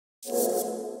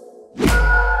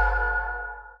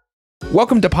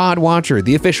Welcome to Pod Watcher,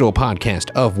 the official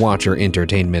podcast of Watcher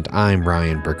Entertainment. I'm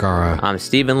Ryan Bergara. I'm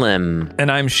Stephen Lim.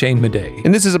 And I'm Shane Madej.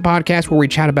 And this is a podcast where we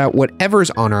chat about whatever's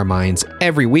on our minds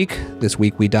every week. This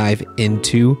week we dive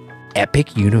into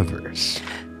Epic Universe.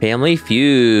 Family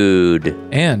Feud.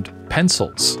 And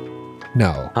pencils.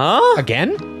 No. Huh?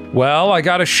 Again? Well, I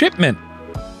got a shipment,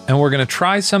 and we're going to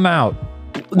try some out.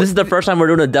 This is the first time we're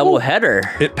doing a double header.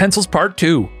 Pencils part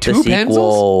 2. Two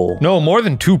pencils? No, more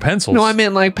than 2 pencils. No, I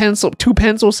meant like two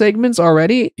pencil segments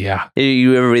already. Yeah.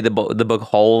 You ever read the book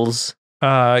Holes?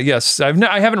 Yes.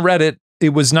 I haven't read it. It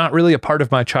was not really a part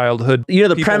of my childhood. You know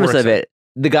the People premise were of it.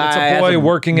 The guy It's a has boy to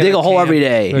working in dig a a hole camp. every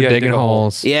day. They're Yeah, digging dig a hole.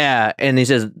 holes. Yeah, and he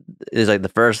says it's like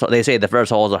they say the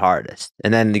first hole is the hardest,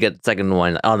 and then you get the second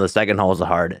one. Oh, the second hole is the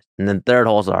hardest, and then third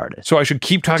hole is the hardest. So I should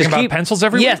keep talking about pencils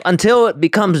every Yes, week? until it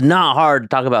becomes not hard to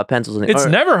talk about pencils. It's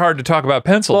never hard to talk about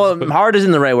pencils. Well, but hard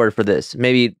isn't the right word for this.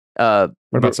 Maybe What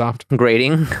about soft?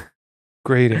 grading.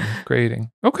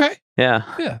 grading. Okay.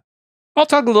 Yeah. I'll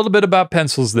talk a little bit about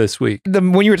pencils this week.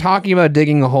 When you were talking about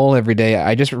digging a hole every day,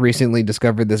 I just recently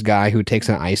discovered this guy who takes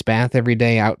an ice bath every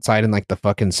day outside in like the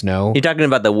fucking snow. You talking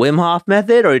about the Wim Hof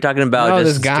method, or are you talking about No,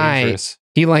 just this guy, Dangerous.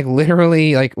 he like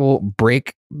literally like will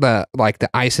break the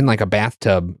ice in like a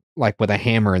bathtub like with a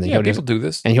hammer, and then Yeah, he'll people just do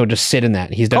this. and he'll just sit in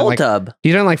that. He's done cold like tub?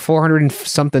 he's done like 400 and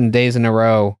something days in a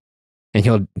row, and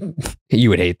you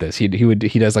would hate this. He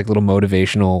does like little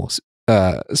motivational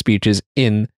speeches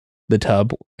in the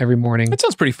tub every morning. That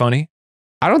sounds pretty funny.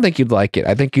 I don't think you'd like it.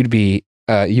 I think you'd be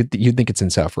you'd think it's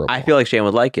insufferable. I feel like Shane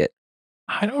would like it.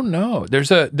 I don't know.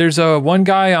 There's a one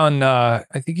guy on I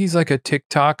think he's like a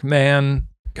TikTok man.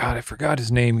 God, I forgot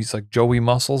his name. He's like Joey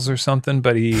Muscles or something,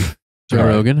 but he Joe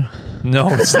Rogan? No,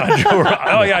 it's not Joe Rogan.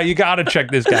 Oh yeah, you got to check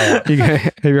this guy out. Have you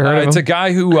heard of him? It's a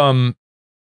guy who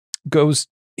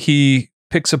he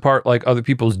picks apart like other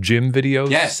people's gym videos.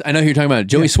 Yes, I know who you're talking about.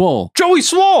 Joey Swole. Joey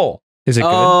Swole. Is it good?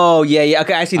 Oh yeah.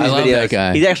 Okay, I see I these love videos. that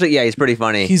guy. He's actually he's pretty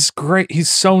funny. He's great. He's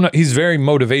he's very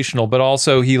motivational, but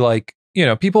also he like, you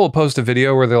know, people will post a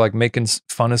video where they're like making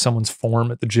fun of someone's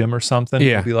form at the gym or something.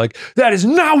 Yeah. He'll be like, that is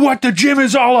not what the gym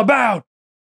is all about.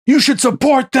 You should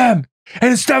support them.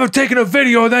 And instead of taking a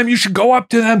video of them, you should go up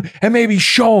to them and maybe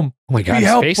show them. Oh my God, Be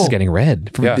his face is helpful. getting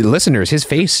red. For Yeah. the listeners, his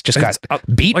face just got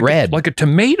beat like red. like a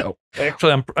tomato.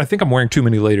 Actually, I think I'm wearing too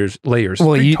many layers. It's Well,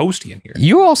 pretty you- toasty in here.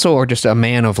 You also are just a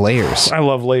man of layers. I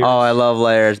love layers. Oh, I love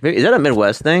layers. Maybe, is that a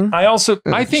Midwest thing?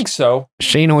 I think so.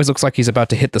 Shane always looks like he's about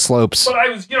to hit the slopes. But I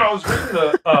was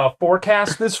reading the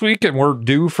forecast this week, and we're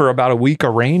due for about a week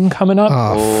of rain coming up.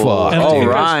 Oh, fuck. And I Oh, think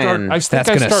Ryan. I think That's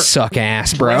I going to start suck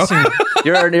ass, bro. dressing-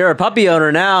 You're a puppy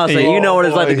owner now, so you know what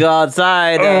it's like to boy. go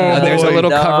outside. Oh, There's a boy, little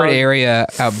dog. covered area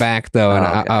out back, though, and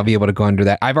Oh, okay. I'll be able to go under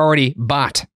that. I've already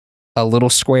bought a little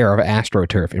square of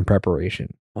AstroTurf in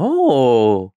preparation.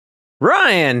 Oh,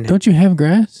 Ryan. Don't you have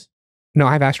grass? No,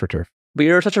 I have AstroTurf. But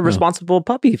you're such a responsible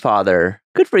puppy father.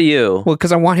 Good for you. Well,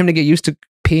 because I want him to get used to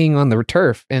peeing on the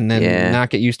turf and then Yeah. not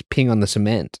get used to peeing on the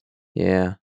cement.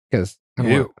 Yeah. Because,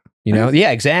 Ew.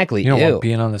 yeah, exactly. You don't Ew. want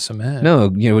being on the cement. No,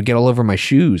 it would get all over my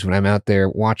shoes when I'm out there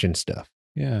watching stuff.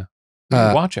 Yeah.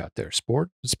 Uh, Watch out there.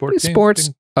 Sports. Games, Sports.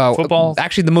 thing. Oh, Football.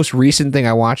 Actually, the most recent thing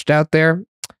I watched out there,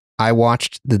 I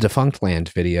watched the Defunct Land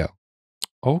video.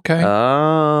 Okay.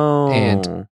 Oh.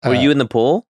 And, were you in the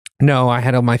pool? No, I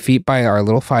had on my feet by our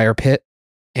little fire pit,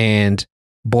 and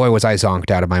boy, was I zonked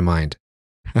out of my mind.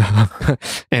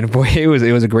 And boy, it was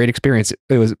a great experience.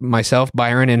 It was myself,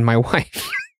 Byron, and my wife.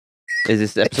 Is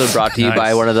this episode brought to you by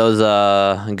Nice. one of those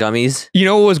gummies? You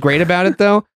know what was great about it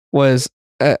though was,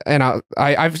 and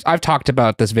I've talked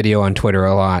about this video on Twitter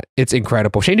a lot. It's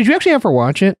incredible. Shane, did you actually ever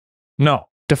watch it? no.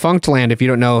 Defunct Land, if you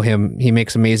don't know him, he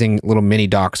makes amazing little mini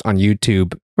docs on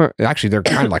YouTube. Or actually, they're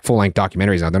kind of like full-length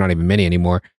documentaries now. They're not even mini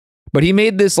anymore. But he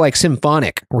made this like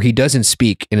symphonic where he doesn't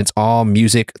speak, and it's all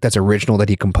music that's original that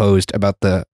he composed about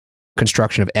the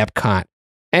construction of Epcot.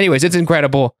 Anyways, it's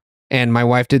incredible. And my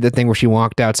wife did the thing where she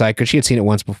walked outside because she had seen it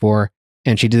once before,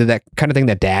 and she did that kind of thing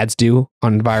that dads do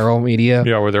on viral media.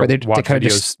 Yeah, where they're Where they watching kinda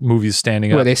videos, just- movies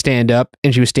standing Where up. they stand up,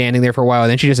 and she was standing there for a while, and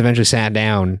then she just eventually sat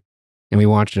down, and we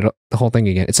watched it the whole thing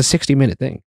again. It's a 60-minute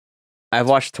thing. I've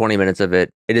watched 20 minutes of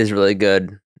it. It is really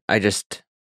good. I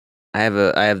have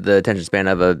the attention span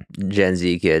of a Gen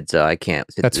Z kid, so I can't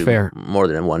sit That's through fair. more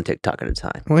than one TikTok at a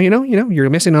time. Well, you're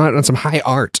missing out on some high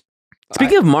art.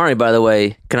 Speaking of Mari, by the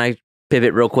way, can I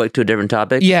pivot real quick to a different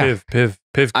topic? Yeah. Piv.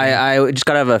 I just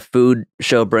got out of a food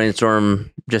show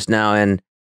brainstorm just now, and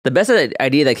the best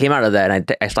idea that came out of that,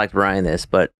 and I slacked Ryan this,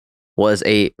 but was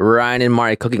a Ryan and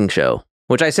Mari cooking show,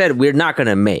 which I said we're not going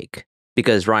to make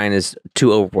because Ryan is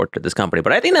too overworked at this company.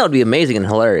 But I think that would be amazing and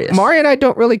hilarious. Mario and I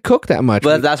don't really cook that much.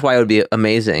 But that's why it would be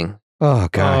amazing. Oh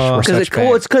gosh, we're Because such it's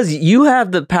cool. It's because you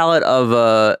have the palate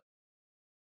of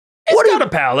It's got a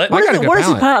palate. I got a good what is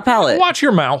his palate? Watch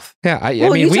your mouth. Yeah, I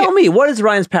Well, mean, you tell me. What is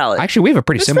Ryan's palate? actually we have a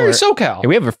pretty It's similar. very SoCal. Yeah,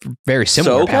 we have a very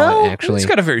similar SoCal? palate. Actually, It's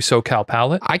got a very SoCal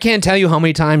palate. I can't tell you how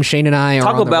many times Shane and I are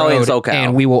Taco on the Bell and road SoCal.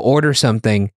 and we will order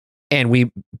something, and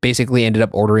we basically ended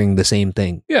up ordering the same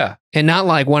thing. Yeah. And not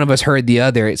like one of us heard the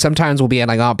other. Sometimes we'll be at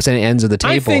like opposite ends of the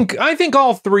table. I think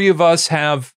all three of us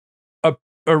have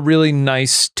a really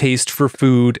nice taste for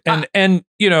food, and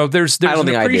you know, there's I don't an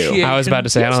think I do. appreciation. I was about to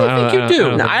say, Yes, I think you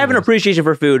do. No, I have an appreciation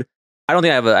for food. I don't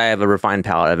think I have a refined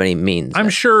palate of any means. I'm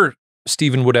sure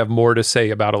Stephen would have more to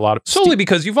say about a lot of solely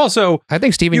because you've also I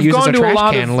think Steven you've uses gone a to a trash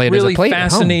lot can of laid really as a plate at home.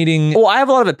 fascinating. Well, I have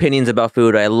a lot of opinions about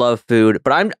food. I love food,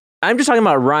 but I'm just talking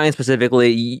about Ryan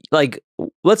specifically. Like,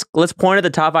 let's point at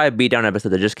the top 5 beatdown episode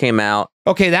that just came out.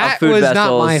 Okay, that food was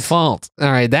not my vessels. fault.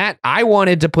 All right, that I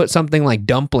wanted to put something like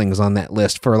dumplings on that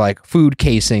list for like food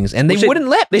casings, and they Which wouldn't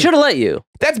let me. They should have let you,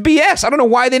 That's BS. I don't know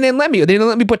why they didn't let me. They didn't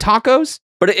let me put tacos.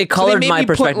 but it So colored they made my me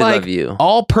put, perspective like, of you.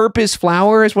 All-purpose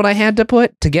flour is what I had to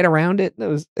put to get around it. It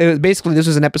was basically, this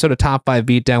was an episode of Top 5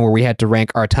 Beatdown where we had to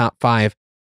rank our top 5,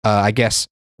 I guess,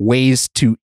 ways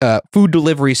to food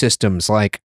delivery systems,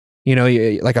 like, you know,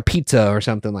 like a pizza or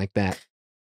something like that.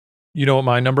 You know what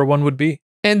my number one would be?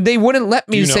 And they wouldn't let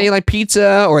me Do you know? say like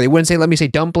pizza, or they wouldn't let me say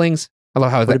dumplings. I love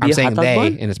how Would it be I'm a saying hot dog they,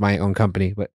 bun? and it's my own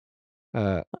company, but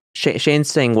Shane's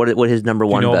saying what his number Do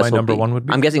you one. know what my best would number be. one would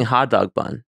be? I'm guessing hot dog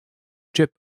bun.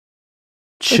 Chip.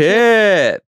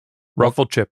 Chip.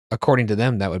 Ruffled chip. according to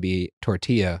them, that would be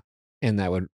tortilla, and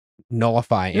that would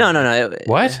nullify. No.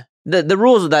 What? The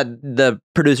rules that the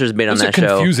producers made It on was a that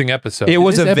show. confusing episode. It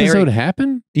was Did a this episode very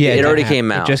happen? yeah. It already happened.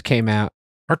 came out. It just came out.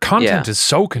 Our content is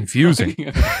so confusing.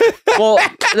 Well,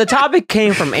 the topic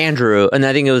came from Andrew, and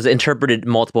I think it was interpreted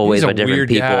multiple ways He's a by different weird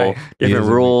people, guy. He different is a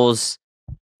weird- rules.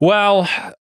 Well,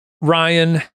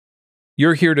 Ryan,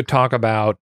 you're here to talk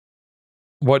about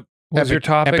what was your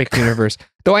topic? Epic universe.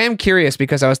 Though I am curious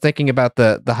because I was thinking about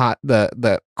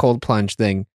the cold plunge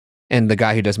thing and the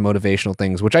guy who does motivational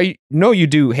things, which I know you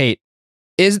do hate.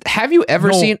 Have you ever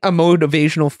No. seen a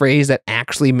motivational phrase that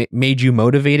actually made you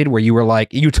motivated, where you were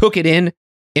like, you took it in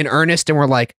earnest and were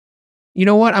like, you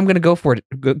know what, I'm gonna go for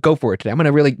it. Go for it today. I'm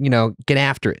gonna really, get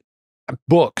after it.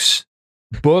 Books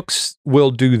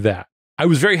will do that. I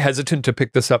was very hesitant to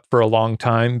pick this up for a long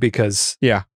time because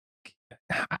Yeah.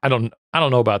 I don't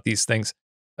know about these things.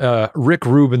 Rick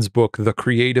Rubin's book, The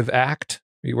Creative Act.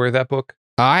 Are you aware of that book?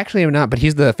 I actually am not, but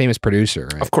he's the famous producer,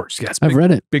 right? Of course, yes. I've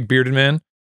read it. Big bearded man.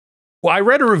 Well, I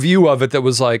read a review of it that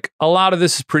was like, a lot of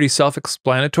this is pretty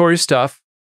self-explanatory stuff.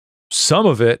 Some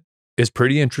of it is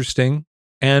pretty interesting,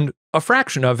 and a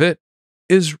fraction of it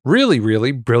is really,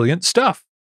 really brilliant stuff.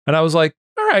 And I was like,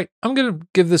 all right, I'm going to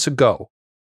give this a go.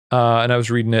 And I was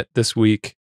reading it this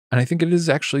week, and I think it is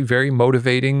actually very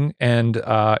motivating and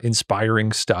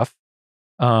inspiring stuff.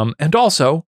 And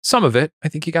also, some of it, I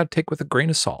think you got to take with a grain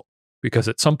of salt, because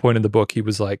at some point in the book, he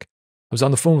was like, I was on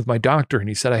the phone with my doctor, and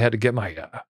he said I had to get my,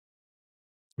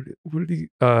 what did he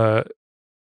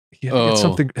had to get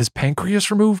something, his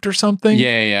pancreas removed or something.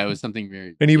 Yeah. It was something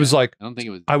very. And he was like, I don't think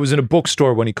it was. I was in a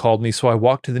bookstore when he called me, so I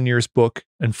walked to the nearest book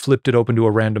and flipped it open to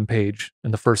a random page.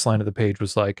 And the first line of the page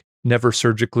was like, never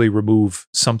surgically remove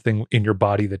something in your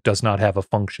body that does not have a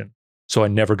function. So I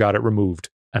never got it removed,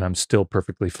 and I'm still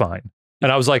perfectly fine.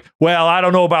 And I was like, well, I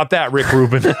don't know about that, Rick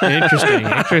Rubin.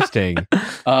 Interesting.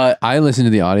 I listened to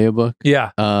the audiobook,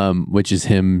 Yeah. which is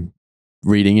him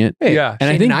reading it. Hey, Yeah.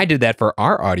 and I I think- I did that for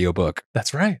our audiobook,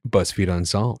 That's right. BuzzFeed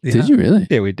Unsolved. Yeah. Did you really?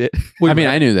 Yeah, we did. I mean,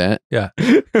 I knew that.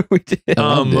 we did. I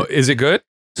loved it. Is it good?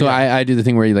 So I do the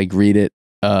thing where you like read it,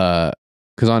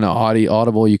 because on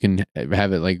Audible you can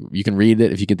have it like you can read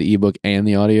it if you get the ebook and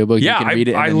the audiobook. Yeah, you can read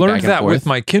it. I and then learned back and that with forth.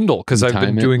 my Kindle because You I've been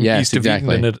time it? doing Yes, East of Eden,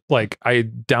 exactly. and it like I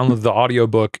downloaded the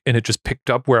audiobook and it just picked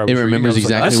up where I was. It reading. remembers I was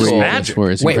like, exactly this where is you magic.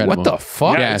 were. It's Wait, incredible. what the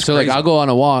fuck? Yeah, it's so like crazy. I'll go on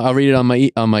a walk. I'll read it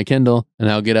on my Kindle, and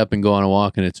I'll get up and go on a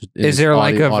walk, and it's. Is there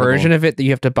like a version of it that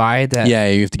you have to buy that? Yeah,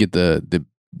 you have to get the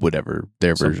whatever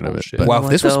their Some version of it. bullshit. But Wow, if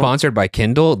this was So- sponsored by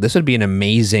Kindle, this would be an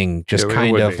amazing, just Yeah, it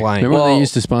kind would of be. like. remember when Well, they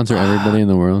used to sponsor everybody in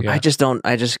the world? Yeah. I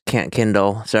just can't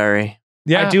Kindle. Sorry.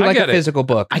 Yeah, I do like a get it. physical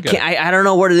book. I can't. I don't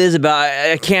know what it is about.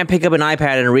 I can't pick up an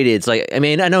iPad and read it. It's like, I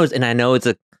mean, I know it's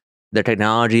their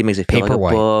technology makes it feel like a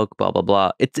Paperwhite. book. Blah blah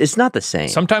blah. It's not the same.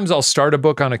 Sometimes I'll start a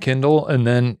book on a Kindle, and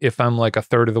then if I'm like a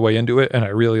third of the way into it and I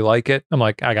really like it, I'm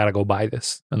like, I gotta go buy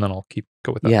this, and then I'll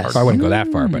go with that. Yes. part. I wouldn't go that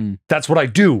far, but Mm. That's what I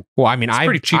do. well, I mean, It's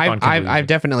pretty cheap on Kindle I've usually.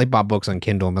 definitely bought books on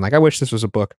Kindle and been like, I wish this was a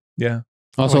book. Yeah.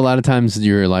 Also, a lot of times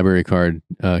your library card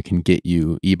can get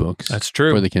you ebooks. That's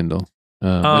true. For the Kindle.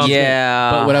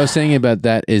 Yeah. But what I was saying about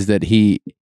that is that the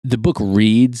book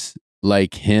reads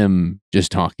like him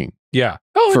just talking. Yeah.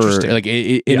 Oh, interesting. Like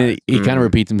it kind of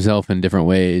repeats himself in different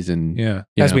ways, and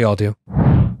as we all do.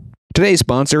 Today's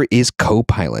sponsor is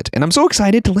Copilot, and I'm so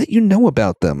excited to let you know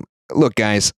about them. Look,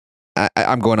 guys,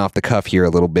 I'm going off the cuff here a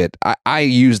little bit. I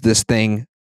use this thing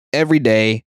every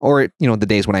day, or the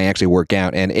days when I actually work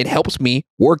out, and it helps me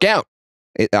work out.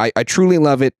 I truly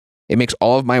love it. It makes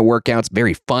all of my workouts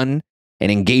very fun and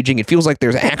engaging. It feels like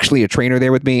there's actually a trainer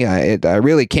there with me. I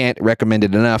really can't recommend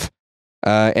it enough,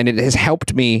 and it has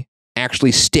helped me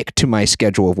actually stick to my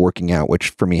schedule of working out, which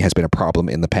for me has been a problem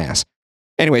in the past.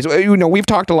 Anyways, we've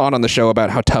talked a lot on the show about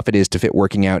how tough it is to fit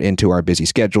working out into our busy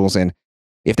schedules, and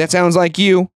if that sounds like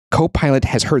you, Copilot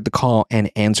has heard the call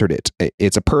and answered it.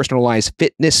 It's a personalized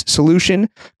fitness solution.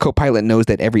 Copilot knows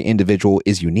that every individual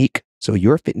is unique, so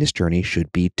your fitness journey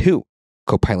should be too.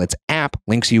 Copilot's app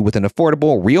links you with an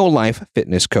affordable, real-life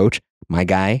fitness coach, my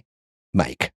guy,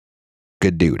 Mike.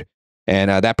 Good dude. And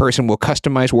that person will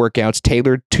customize workouts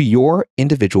tailored to your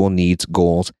individual needs,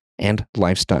 goals, and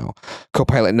lifestyle.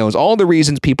 Copilot knows all the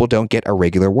reasons people don't get a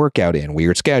regular workout in: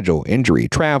 weird schedule, injury,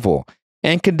 travel,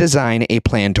 and can design a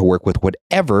plan to work with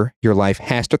whatever your life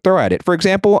has to throw at it. For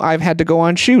example, I've had to go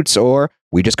on shoots, or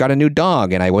we just got a new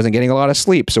dog and I wasn't getting a lot of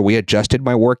sleep, so we adjusted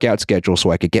my workout schedule so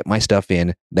I could get my stuff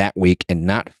in that week and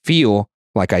not feel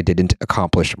like I didn't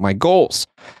accomplish my goals.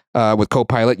 With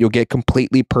Copilot, you'll get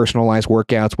completely personalized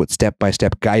workouts with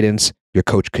step-by-step guidance. Your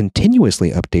coach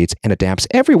continuously updates and adapts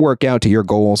every workout to your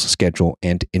goals, schedule,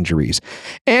 and injuries.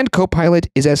 And Copilot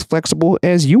is as flexible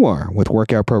as you are, with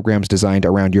workout programs designed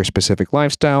around your specific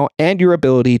lifestyle and your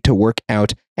ability to work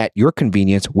out at your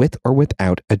convenience with or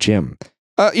without a gym.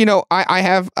 I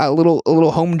have a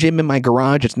little home gym in my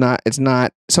garage. It's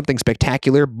not something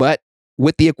spectacular, but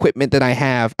with the equipment that I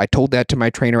have, I told that to my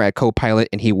trainer at Copilot,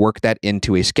 and he worked that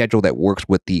into a schedule that works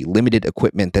with the limited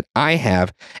equipment that I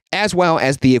have, as well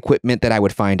as the equipment that I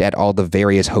would find at all the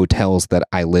various hotels that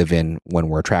I live in when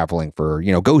we're traveling for,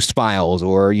 Ghost Files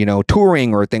or,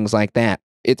 touring or things like that.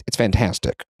 It's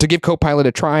fantastic. To give Copilot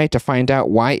a try, to find out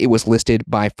why it was listed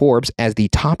by Forbes as the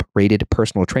top-rated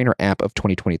personal trainer app of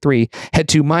 2023, head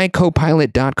to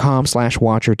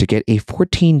mycopilot.com/watcher to get a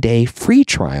 14-day free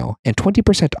trial and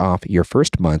 20% off your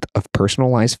first month of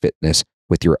personalized fitness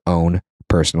with your own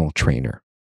personal trainer.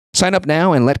 Sign up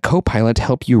now and let Copilot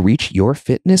help you reach your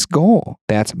fitness goal.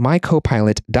 That's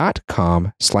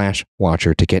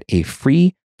mycopilot.com/watcher to get a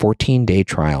free 14-day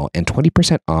trial and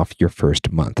 20% off your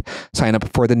first month. Sign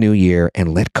up for the new year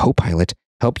and let Copilot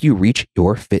help you reach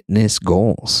your fitness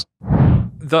goals.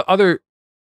 The other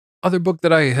book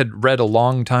that I had read a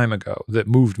long time ago that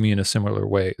moved me in a similar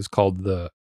way is called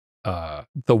The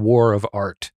War of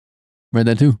Art. Read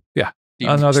that too. Yeah.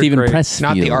 Stephen Pressfield.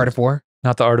 Not The Art of War.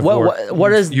 Not The Art of War.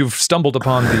 What is... You've stumbled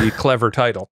upon the clever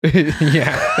title.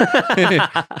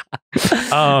 Yeah.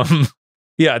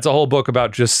 Yeah, it's a whole book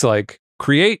about just like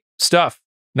create stuff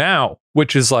now,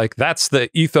 which is like, that's the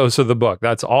ethos of the book.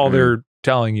 That's all they're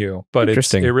telling you. But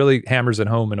it really hammers it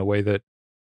home in a way that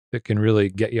can really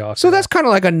get you off. So that's kind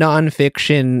of like a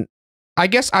nonfiction. I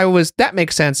guess that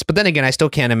makes sense. But then again, I still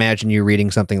can't imagine you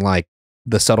reading something like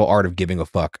The Subtle Art of Giving a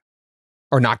Fuck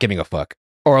or Not Giving a Fuck,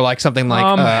 or like something like,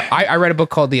 I read a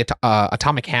book called The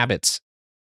Atomic Habits.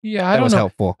 Yeah, that was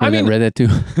helpful. I read that too.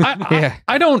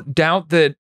 I don't doubt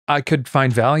that I could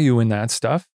find value in that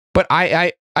stuff. But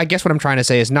I guess what I'm trying to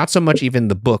say is not so much even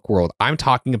the book world. I'm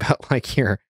talking about like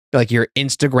your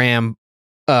Instagram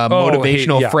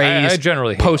motivational phrase I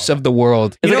generally posts of the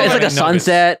world. It's like a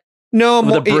sunset. No,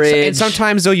 the bridge. And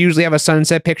sometimes they'll usually have a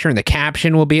sunset picture and the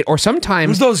caption will be, or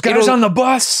sometimes those guys on the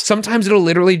bus. Sometimes it'll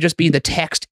literally just be the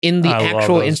text in the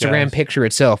actual Instagram picture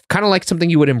itself. Kind of like something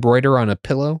you would embroider on a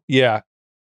pillow. Yeah.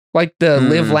 Like the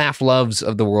live, laugh, loves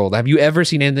of the world. Have you ever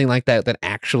seen anything like that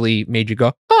actually made you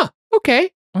go, huh,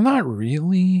 okay. Not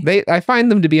really. I find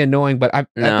them to be annoying, but I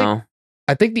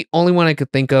think the only one I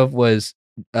could think of was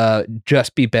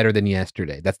Just Be Better Than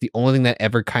Yesterday. That's the only thing that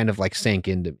ever kind of like sank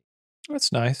into me.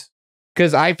 That's nice.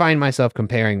 Because I find myself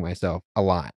comparing myself a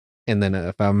lot. And then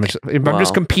if I'm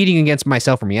just competing against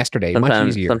myself from yesterday, much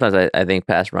easier. Sometimes I think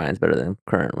past Ryan's better than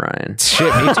current Ryan.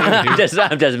 Shit, me too, dude.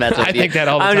 I'm just messing with you. I think that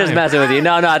all the time. I'm just messing with you.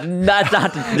 No, that's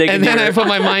not. And then I put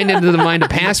my mind into the mind of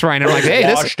past Ryan. And I'm like, hey,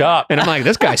 and I'm like,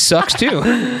 this guy sucks too.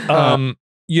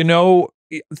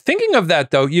 Thinking of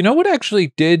that though, what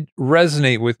actually did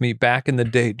resonate with me back in the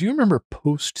day? Do you remember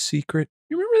Post Secret?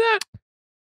 You remember that?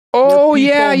 Oh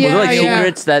yeah.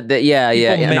 Secrets that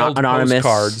mailed anonymous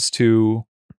postcards to.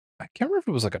 I can't remember if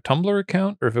it was like a Tumblr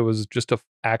account or if it was just a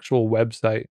actual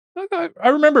website. I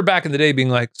remember back in the day being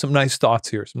like, some nice thoughts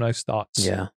here, some nice thoughts.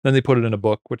 Yeah. Then they put it in a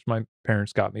book, which my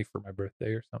parents got me for my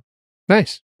birthday or something.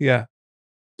 Nice. Yeah.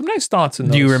 Some nice thoughts in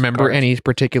those. Do you remember cards. any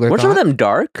particular Were thought? some of them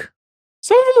dark?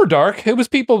 Some of them were dark. It was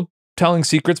people telling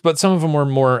secrets, but some of them were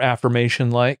more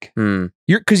affirmation-like.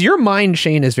 Because your mind,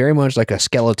 Shane, is very much like a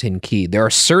skeleton key. There are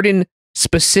certain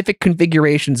specific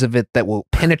configurations of it that will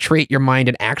penetrate your mind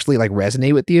and actually like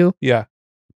resonate with you. Yeah.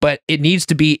 But it needs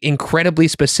to be incredibly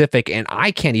specific. And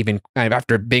I can't even,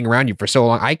 after being around you for so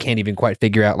long, I can't even quite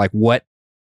figure out like what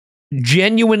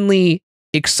genuinely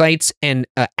excites and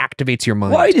activates your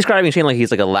mind. Why are you describing Shane like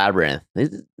he's like a labyrinth?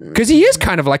 Because he is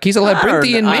kind of like, he's a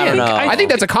labyrinthian I don't man. know. I think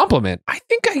that's a compliment. I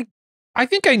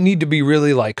think I need to be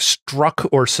really like struck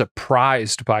or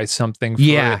surprised by something for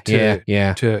it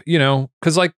to, you know,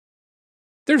 because like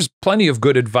there's plenty of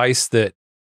good advice that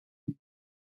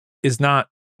is not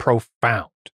profound,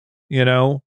 you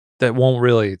know, that won't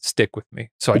really stick with me.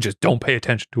 So I just don't pay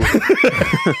attention to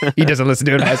it. He doesn't listen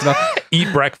to advice at all.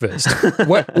 Eat breakfast.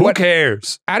 What Who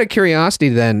cares? Out of curiosity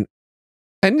then,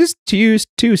 and this to you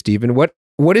too, Stephen, what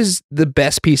is the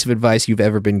best piece of advice you've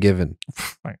ever been given?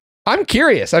 I'm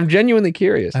curious. I'm genuinely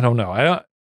curious. I don't know.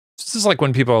 This is like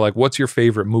when people are like, what's your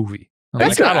favorite movie?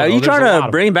 That's like, Are you trying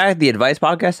to bring back the advice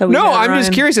podcast that we No, had, I'm just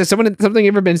Ryan? curious. Has something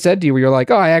ever been said to you where you're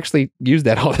like, oh, I actually use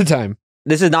that all the time?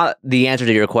 This is not the answer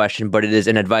to your question, but it is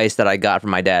an advice that I got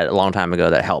from my dad a long time ago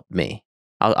that helped me.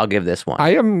 I'll give this one.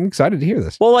 I am excited to hear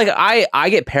this. Well, like I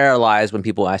get paralyzed when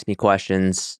people ask me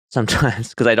questions sometimes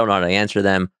because I don't know how to answer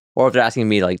them, or if they're asking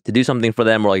me like to do something for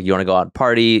them, or like you want to go out and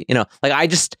party, you know, like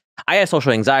I have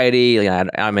social anxiety. Like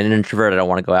I'm an introvert. I don't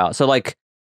want to go out. So like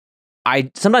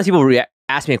sometimes people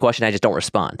ask me a question, I just don't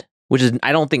respond, which is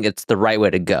I don't think it's the right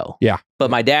way to go. Yeah. But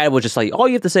my dad was just like, all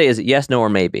you have to say is yes, no, or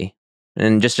maybe.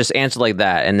 And just answer like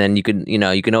that, and then you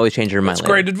can always change your mind. That's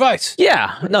great advice.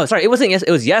 Yeah, no, sorry, it wasn't yes.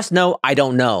 It was yes, no, I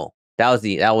don't know. That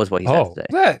was what he said today,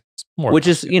 That's more which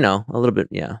is a little bit,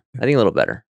 I think a little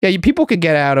better. Yeah, people could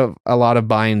get out of a lot of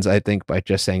binds, I think, by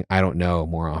just saying I don't know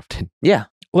more often. Yeah,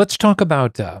 Let's talk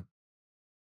about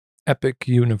Epic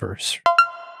Universe.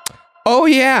 Oh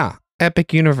yeah,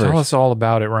 Epic Universe. Tell us all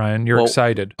about it, Ryan. You're Well,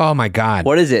 excited. Oh my God.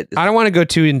 what is it? I don't want to go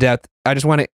too in depth. I just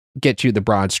want to get you the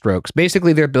broad strokes.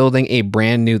 Basically, they're building a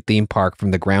brand new theme park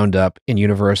from the ground up in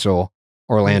Universal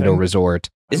Orlando Okay. Resort.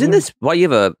 Isn't this why you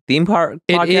have a theme park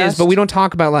podcast? It is, but we don't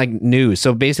talk about like news.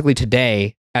 So basically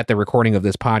today, at the recording of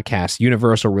this podcast,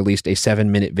 Universal released a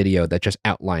 7-minute video that just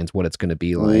outlines what it's going to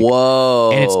be like.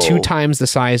 Whoa! And it's 2 times the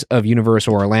size of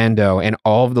Universal Orlando, and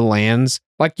all of the lands.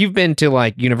 Like you've been to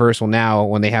like Universal now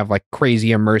when they have like crazy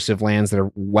immersive lands that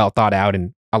are well thought out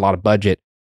and a lot of budget.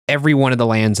 Every one of the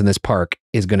lands in this park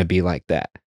is going to be like that.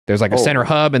 There's like a center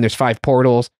hub, and there's 5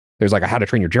 portals. There's like a How to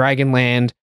Train Your Dragon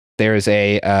land. There's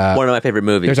a one of my favorite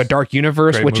movies. There's a Dark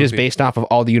Universe, Great which is movie. based off of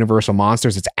all the Universal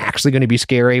monsters. It's actually going to be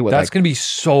scary. With That's going to be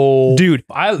so... dude,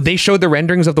 they showed the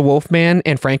renderings of the Wolfman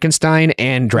and Frankenstein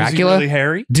and Dracula. Is he really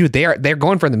hairy? Dude, they're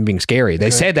going for them being scary.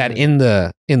 They said that in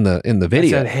the I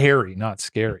video. said hairy, not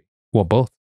scary. Well,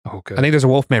 both. Okay. I think there's a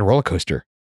Wolfman roller coaster.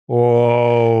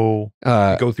 Whoa.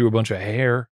 Uh, Go through a bunch of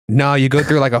hair. no, you go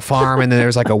through like a farm, and then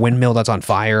there's like a windmill that's on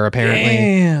fire apparently.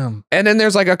 Damn. And then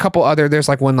there's like a couple other. There's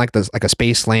like one like this, like a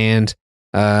space land.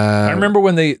 I remember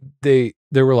when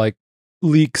there were like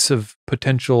leaks of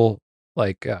potential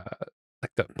like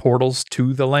the portals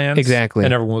to the lands. Exactly.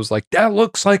 And everyone was like, that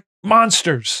looks like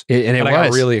monsters. And I was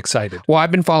got really excited. Well,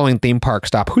 I've been following Theme Park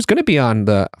Stop, who's going to be on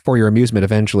the For Your Amusement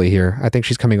eventually here. I think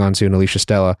she's coming on soon, Alicia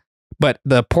Stella. But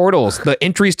the portals, the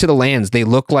entries to the lands, they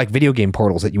look like video game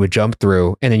portals that you would jump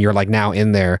through, and then you're like now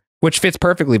in there, which fits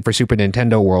perfectly for Super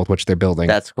Nintendo World, which they're building.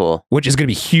 That's cool. Which is going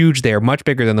to be huge there, much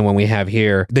bigger than the one we have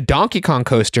here. The Donkey Kong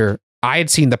coaster, I had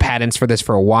seen the patents for this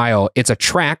for a while. It's a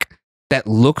track that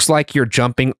looks like you're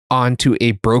jumping onto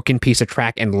a broken piece of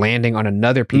track and landing on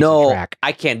another piece of track.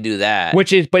 I can't do that. But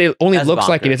it only That's looks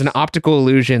like it. It's an bonkers. optical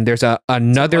illusion. There's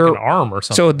another Like an arm or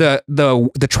something. So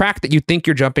the track that you think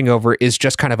you're jumping over is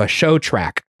just kind of a show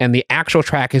track, and the actual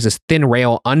track is this thin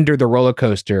rail under the roller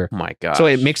coaster. Oh my god! So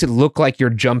it makes it look like you're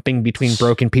jumping between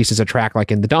broken pieces of track,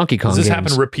 like in the Donkey Kong Does this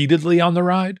games. happen repeatedly on the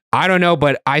ride? I don't know,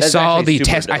 but I That's saw actually the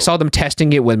super test. I dope. saw them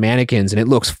testing it with mannequins, and it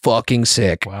looks fucking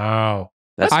sick. Wow.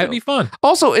 That's going to be fun.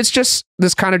 Also, it's just,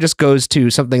 this kind of just goes to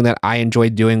something that I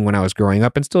enjoyed doing when I was growing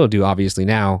up and still do obviously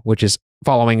now, which is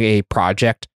following a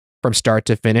project from start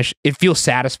to finish. It feels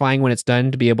satisfying when it's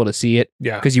done to be able to see it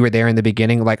Yeah. because you were there in the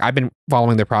beginning. Like I've been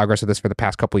following the progress of this for the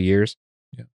past couple of years.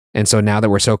 Yeah. And so now that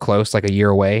we're so close, like a year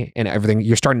away, and everything,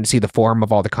 you're starting to see the form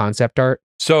of all the concept art.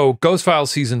 So Ghost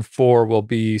Files season 4 will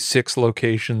be 6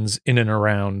 locations in and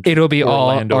around. It'll be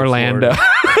Orlando, all Orlando.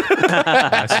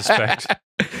 I suspect.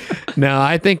 No,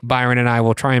 I think Byron and I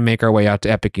will try and make our way out to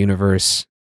Epic Universe.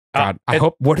 God, I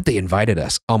hope. What if they invited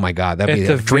us? Oh my God, that'd be at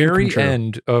the the dream very come true.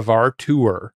 end of our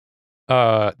tour.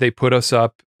 They put us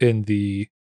up in the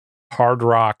Hard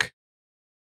Rock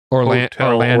Hotel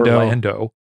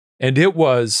Orlando, and it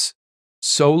was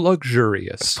so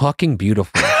luxurious, Fucking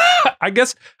beautiful. I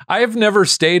guess I have never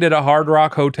stayed at a Hard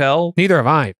Rock hotel, Neither have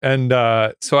I. and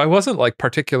so I wasn't like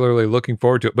particularly looking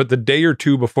forward to it. But the day or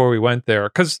two before we went there,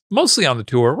 because mostly on the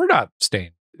tour, we're not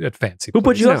staying at fancy. Who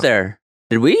put you places. up there?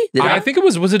 Did we? Did I think it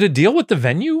was it a deal with the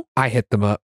venue? I hit them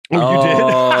up. Oh, you did?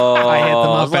 I hit them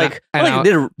up. Like,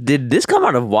 and did this come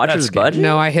out of Watcher's That's budget?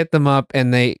 No, I hit them up,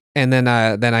 and then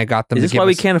I got them. Is to this give why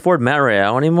we us- can't afford Matt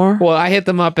Royale anymore? Well, I hit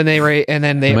them up, and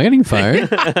then they Am I getting fired?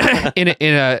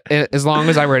 as long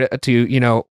as I were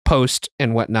to post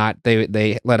and whatnot,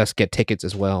 they let us get tickets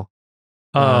as well.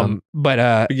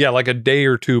 But yeah, like a day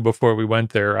or two before we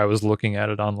went there, I was looking at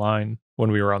it online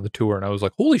when we were on the tour, and I was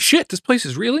like, "Holy shit, this place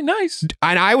is really nice."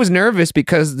 and I was nervous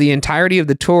because the entirety of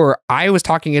the tour, I was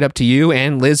talking it up to you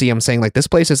and Lizzie. I'm saying like, this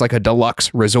place is like a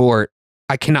deluxe resort.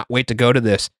 I cannot wait to go to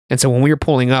this. And so when we were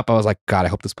pulling up, I was like, God, I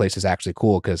hope this place is actually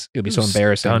cool because it would be so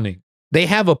embarrassing. Stunning. They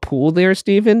have a pool there,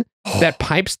 Steven, that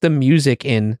pipes the music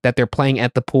in that they're playing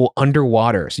at the pool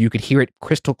underwater, so you could hear it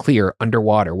crystal clear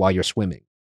underwater while you're swimming.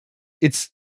 Is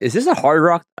this a Hard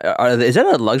Rock? Is that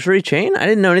a luxury chain? I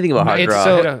didn't know anything about Hard it's Rock.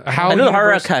 so how I know the Hard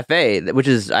Rock Universal- Cafe, which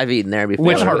is I've eaten there before.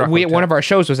 which Hard Rock Hotel. one of our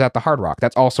shows was at the Hard Rock.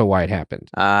 That's also why it happened.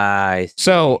 I see.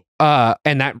 So,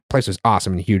 and that place was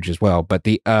awesome and huge as well. But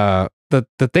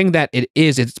the thing that it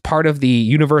is, it's part of the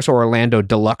Universal Orlando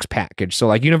Deluxe package. So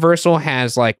like Universal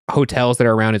has like hotels that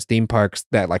are around its theme parks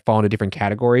that like fall into different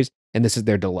categories, and this is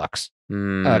their deluxe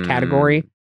category.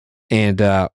 And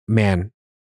man,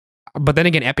 but then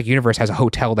again, Epic Universe has a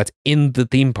hotel that's in the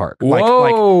theme park, like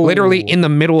Whoa. literally in the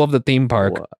middle of the theme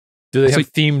park. Wha- Do they So-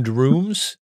 have themed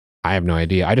rooms? I have no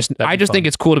idea. I just That'd be think fun.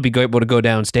 it's cool to be able to go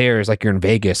downstairs like you're in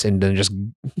Vegas and then just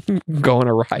go on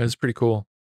a ride. That's pretty cool.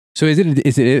 So is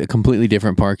it a completely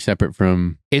different park separate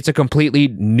from? It's a completely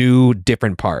new,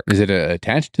 different park. Is it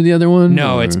attached to the other one?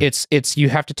 No, or- it's you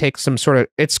have to take some sort of.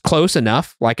 It's close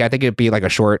enough. Like I think it'd be like a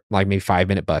short, like maybe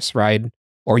 5-minute bus ride,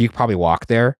 or you could probably walk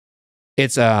there.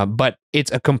 It's but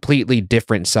it's a completely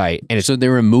different site, and it's So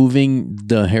they're removing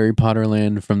the Harry Potter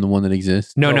land from the one that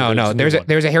exists. no. there's a new one.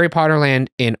 There's a Harry Potter land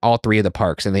in all 3 of the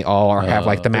parks, and they all have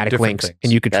like thematic different links, things.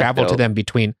 and you could That's travel to dope. them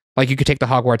between. Like you could take the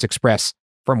Hogwarts Express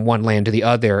from one land to the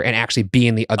other, and actually be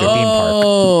in the other theme park.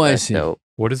 Oh, I That's see. dope.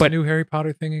 What is But the new Harry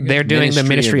Potter thing again? They're doing the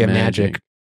Ministry of Magic. Magic.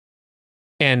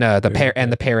 And Very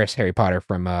and the good. Paris Harry Potter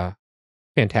from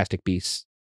Fantastic Beasts.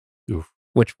 Oof.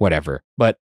 Which whatever.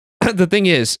 But the thing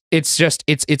is, it's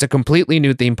a completely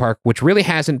new theme park, which really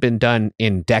hasn't been done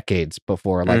in decades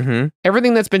before. Like Mhm.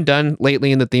 everything that's been done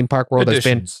lately in the theme park world has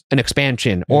been Additions. an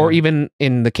expansion, or Yeah. even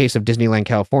in the case of Disneyland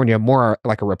California, more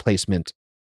like a replacement,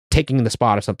 taking the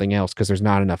spot of something else because there's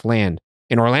not enough land.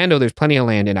 In Orlando, there's plenty of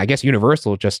land, and I guess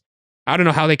Universal just, I don't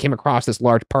know how they came across this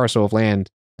large parcel of land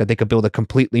that they could build a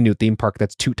completely new theme park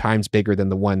that's 2 times bigger than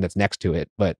the one that's next to it.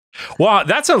 But Wow,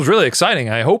 that sounds really exciting.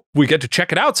 I hope we get to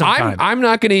check it out sometime. I'm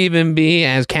not going to even be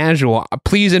as casual.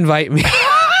 Please invite me.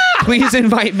 Please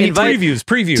invite me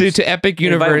previews. to Epic Invite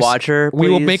Universe. Watcher, We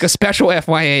will please. make a special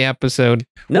FYA episode.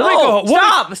 No,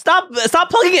 We'll make stop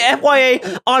plugging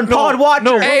FYA on Pod Watcher.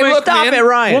 no, Hey, look, stop man. it,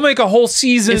 Ryan. We'll make a whole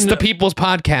season. It's the People's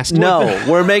Podcast. No,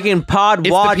 we're making Pod It's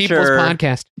the People's Watcher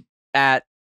Podcast. at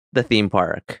the theme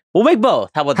park. We'll make both.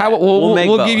 How about that? We'll make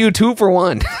give both. you 2 for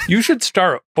 1. You should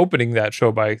start opening that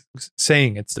show by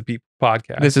saying it's the People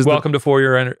Podcast. This is Welcome to For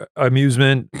Your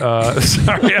Amusement.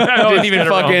 Sorry, I didn't even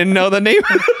fucking know the name.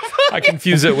 I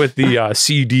confuse it with the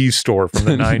CD store from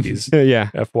the 90s. Yeah.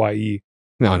 FYE.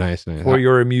 No, nice. For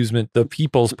Your Amusement, the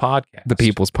People's Podcast. The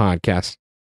People's Podcast.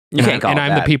 You can't call and it I'm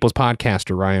that. the People's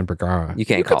Podcaster, Ryan Bergara. You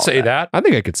can't You call could it say that. I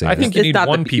think I could say I that. think you It's need not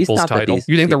one the- it's People's not the title. Beast.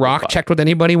 You think The People's Rock Pod. checked with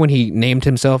anybody when he named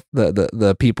himself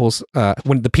the People's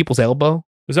when the People's Elbow?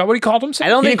 Is that what he called himself? I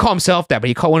don't He think. didn't call himself that, but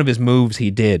he called one of his moves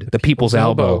he did the People's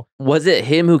Elbow. Was it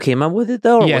him who came up with it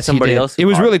though, or was Yes, he somebody did. else? who It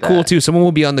was called really cool that? too. Someone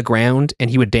would be on the ground and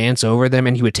he would dance over them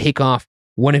and he would take off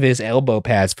one of his elbow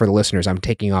pads. For the listeners, I'm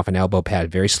taking off an elbow pad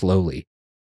very slowly.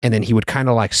 And then he would kind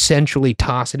of like sensually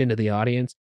toss it into the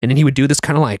audience. And then he would do this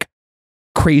kind of like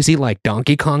crazy, like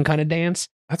Donkey Kong kind of dance.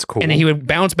 That's cool. And then he would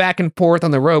bounce back and forth on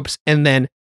the ropes and then,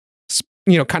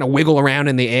 kind of wiggle around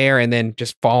in the air and then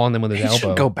just fall on them with his He elbow.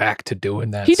 should go back to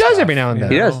doing that. He does stuff, every now and you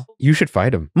then. He know? does. You should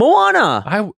fight him.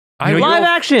 Moana. I You know, Live will,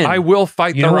 action. I will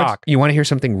fight You The know what? Rock. You want to hear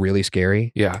something really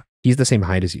scary? Yeah. He's the same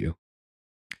height as you.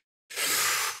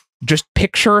 Just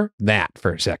picture that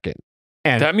for a second.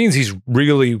 And That means he's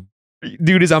really,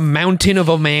 dude is a mountain of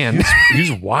a man.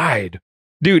 he's wide.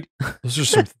 Dude, Those are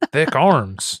some thick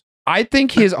arms. I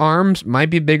think his arms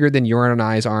might be bigger than your and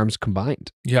I's arms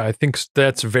combined. Yeah, I think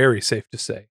that's very safe to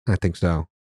say. I think so.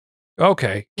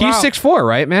 Okay. He's Wow. 6'4",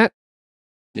 right, Matt?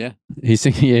 He's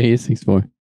 6'4".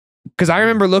 Because I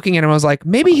remember looking at him, I was like,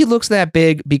 maybe he looks that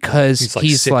big because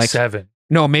He's like 6'7".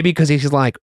 no, maybe because he's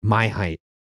like my height.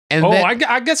 And Oh, then-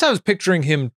 I guess I was picturing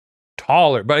him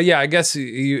taller, but yeah, I guess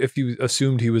if you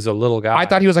assumed he was a little guy. I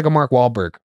thought he was like a Mark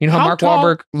Wahlberg. You know how How Mark tall?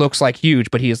 Wahlberg looks like huge,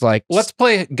 but he's like Let's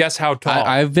play Guess How Tall.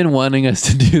 I've been wanting us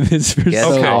to do this for Guess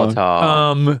so Okay. how long.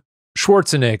 tall.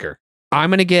 Schwarzenegger. I'm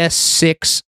gonna guess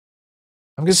 6.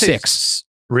 I'm gonna say 6.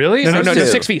 Really? No, 6'2".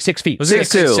 6 feet. 6 feet. Was it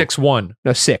 6'2". 6'1"?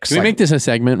 No, 6. Can we make this a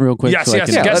segment real quick? Yes, so I yes.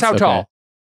 can- Yeah, Guess how okay. tall.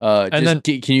 And then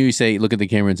can you say, look at the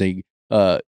camera and say,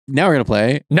 now we're gonna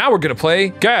play. Now we're gonna play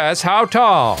Guess How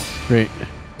Tall. Great.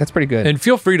 That's pretty good. And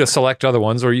feel free to select other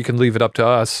ones, or you can leave it up to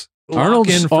us. Arnold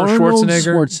Lock in for Arnold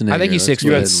Schwarzenegger. I think he's 6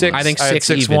 You had feet. 6. I think I had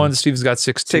 6 6'1". even. Steve's got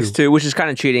 6'2". 6'2", which is kind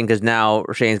of cheating because now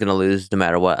Shane's going to lose no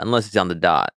matter what, unless he's on the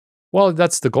dot. Well,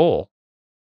 that's the goal.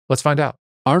 Let's find out.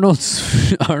 Arnold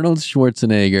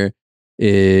Schwarzenegger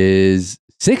is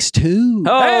 6'2".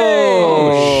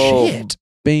 Oh, shit.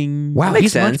 Bing. Wow, makes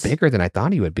he's sense. much bigger than I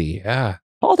thought he would be. Yeah.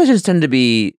 Politicians tend to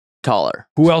be taller.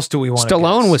 Who else do we want?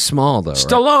 Stallone was small though.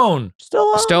 Stallone.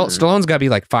 Stallone's got to be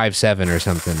like 5'7" or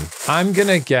something. I'm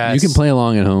gonna guess. You can play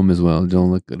along at home as well.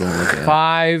 Don't look at it.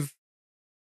 5'9".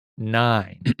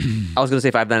 I was going to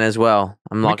say 5'9" as well.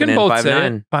 I'm We locking can in both 5'9". say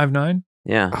it. 5'9".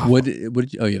 Yeah. What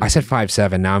did you, oh yeah. I said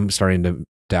 5'7". Now I'm starting to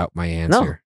doubt my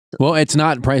answer. Well, it's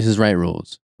not Price is Right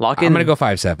rules. Lock in. I'm gonna go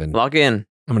 5'7". Lock in.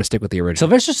 I'm gonna stick with the original.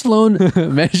 Sylvester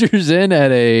Stallone measures in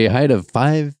at a height of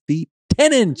 5 feet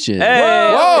 10 inches.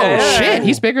 Hey! Whoa, Okay. shit!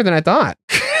 He's bigger than I thought.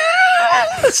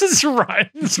 This is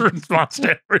Ryan's response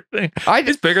to everything. I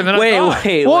He's bigger than I Wait, thought.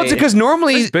 wait, well, wait. it's because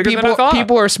normally He's bigger than I thought.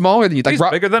 people are smaller than you. Like He's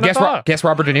bigger than I guess, thought. guess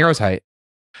Robert De Niro's height.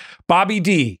 Bobby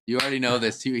D. You already know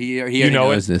this. He You already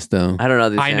know knows this though. I don't know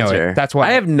this I know answer. it. That's why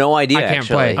I have no idea. I can't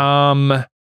actually. play.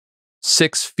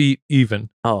 6 feet even.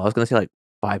 Oh, I was going to say like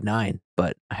 5'9",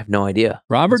 but I have no idea.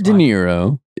 Robert That's De fine.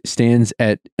 Niro stands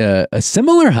at a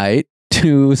similar height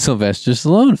to Sylvester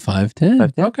Stallone,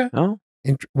 5'10". 5'10"? Okay. Oh,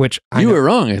 which I You know, were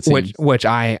wrong. It seems. which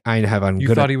I have on You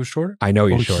good. thought he was shorter? I know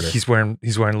you're Oh, shorter. He's wearing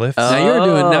lifts.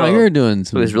 Oh. Now you're doing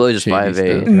some. It was really just shady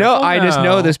 5'8". stuff. No, Oh, I just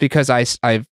know no. this because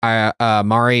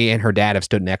Mari and her dad have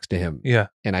stood next to him, yeah.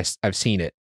 and I've seen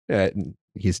it.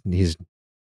 He's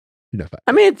you know,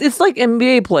 I mean, it's like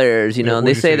NBA players, you Yeah, know, what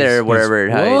they do you say say? they're He's- whatever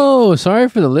height. Whoa, sorry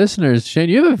for the listeners. Shane,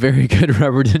 you have a very good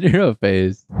Robert De Niro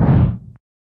face.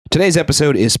 Today's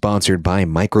episode is sponsored by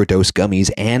Microdose Gummies,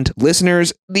 and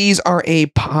listeners, these are a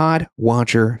Pod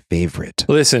Watcher favorite.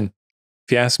 Listen,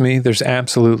 if you ask me, there's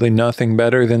absolutely nothing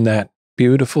better than that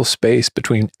beautiful space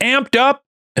between amped up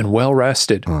and well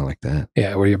rested. Oh, I like that.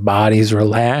 Yeah, where your body's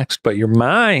relaxed, but your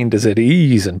mind is at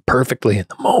ease and perfectly in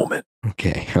the moment.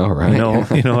 Okay, all right. You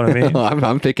know what I mean?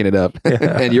 I'm picking it up,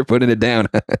 Yeah. and you're putting it down.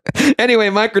 Anyway,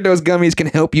 Microdose Gummies can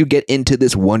help you get into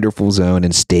this wonderful zone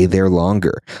and stay there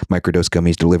longer. Microdose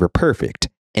Gummies deliver perfect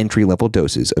entry-level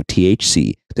doses of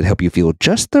THC that help you feel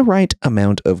just the right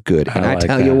amount of good. And I like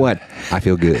tell you that. what, I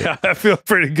feel good. I feel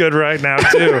pretty good right now,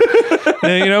 too.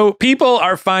 And, people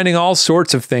are finding all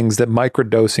sorts of things that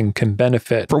microdosing can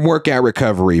benefit. From workout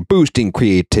recovery, boosting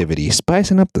creativity,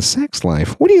 spicing up the sex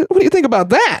life. What do you think about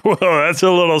that? Whoa, that's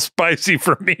a little spicy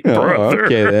for me, brother.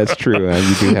 okay, that's true.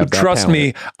 You do have that Trust talent.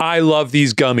 me, I love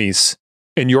these gummies,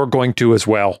 and you're going to as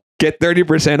well. Get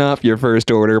 30% off your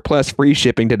first order plus free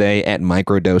shipping today at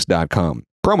microdose.com.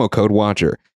 Promo code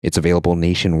WATCHER. It's available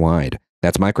nationwide.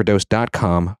 That's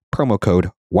microdose.com, promo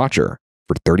code WATCHER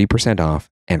for 30%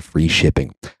 off and free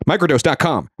shipping.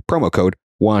 Microdose.com, promo code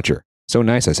WATCHER. So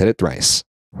nice, I said it thrice.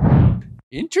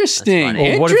 Interesting. That's funny.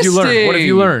 Well, what have you learned? What have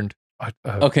you learned?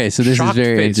 Okay, so this is Shocked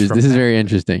very face from this is Matt. very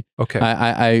interesting. Okay.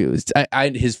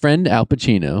 His friend Al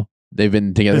Pacino. They've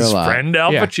been together His a lot. friend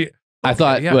Al Yeah. Pacino. I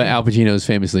thought yeah. Al Pacino is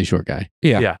famously short guy.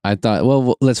 Yeah. I thought,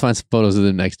 well, let's find some photos of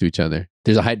them next to each other.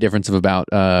 There's a height difference of about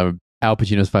Al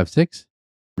Pacino's 5'6".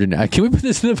 Can we put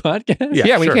this in the podcast?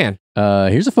 Yeah, we sure. can.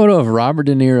 Here's a photo of Robert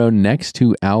De Niro next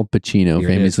to Al Pacino, Here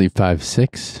it is. famously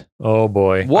 5'6". Oh,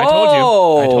 boy.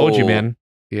 Whoa! I told you, man.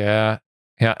 Yeah.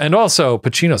 Yeah. And also,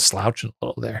 Pacino's slouching a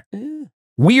little there. Yeah.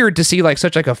 Weird to see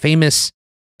such a famous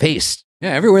face.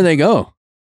 Yeah, everywhere they go.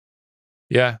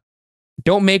 Yeah.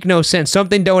 Don't make no sense.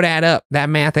 Something don't add up. That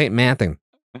math ain't mathing.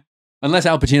 Unless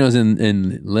Al Pacino's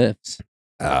in lifts.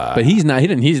 But he's not. He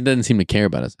doesn't seem to care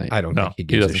about his height. I don't No, think he he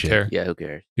gives a doesn't shit. care. Yeah, who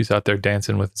cares? He's out there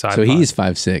dancing with his iPod. So he's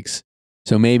 5'6".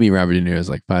 So maybe Robert De Niro is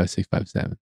like 5'6",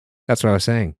 5'7". That's what I was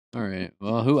saying. All right.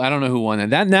 Well, I don't know who won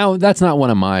that. That's not one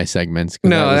of my segments. 'Cause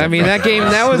No, that was I a mean fucking-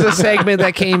 that was a segment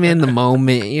that came in the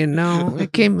moment, you know.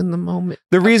 It came in the moment.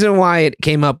 The reason why it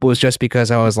came up was just because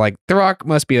I was like, The Rock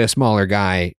must be a smaller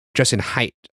guy just in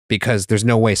height because there's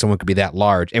no way someone could be that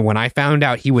large. And when I found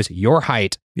out he was your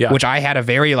height, Yeah. which I had a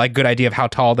very like good idea of how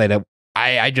tall that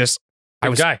I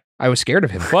was guy. I was scared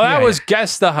of him. Well, that Yeah, was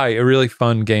Guess the Height, a really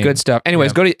fun game. good stuff.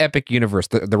 Anyways, Yeah. go to Epic Universe.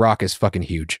 The Rock is fucking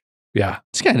huge. Yeah.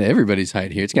 It's got everybody's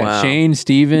height here. It's got Wow. Shane,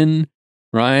 Steven,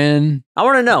 Ryan. I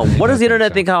want to know, what does the I think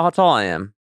internet so. think how tall I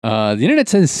am? The internet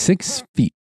says 6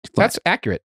 feet. That's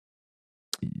accurate.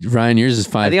 Ryan, yours is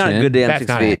 5'10", I think on a good day I'm That's 6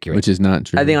 not feet. accurate. which is not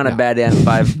true. I think on a No. bad day I'm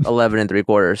 5'11" and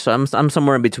 3/4. So I'm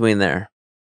somewhere in between there.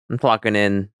 I'm clocking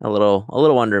in a little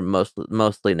under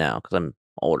mostly now because I'm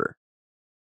older.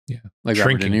 like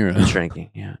shrinking. Robert De I'm Niro. shrinking.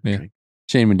 Yeah. Yeah. shrinking.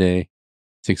 Shane Madej,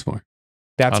 6'4".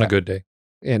 That's On a good day.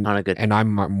 and On a good and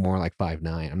I'm more like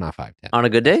 5'9". I'm not 5'10". on a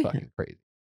good That's day fucking crazy.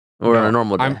 or on No, a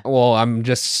normal day. I'm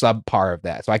just subpar of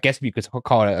that. So I guess if you could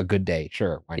call it a good day,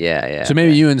 sure. Why not? Yeah. So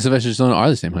maybe you and Sylvester Stallone are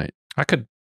the same height. I could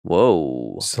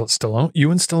Whoa. Stallone, you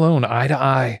and Stallone, eye to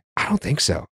eye. I don't think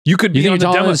so. You could You be think on the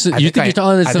you're taller demo. than, I you think think I- you're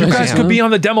taller than I think You Sylvester guys I could am. be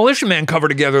on the Demolition Man cover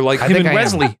together, like I him think and I am.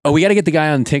 Wesley. Oh, we got to get the guy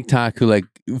on TikTok who like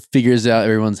figures out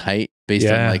everyone's height based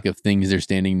on Yeah. like of things they're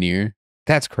standing near.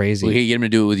 That's crazy. We can get him to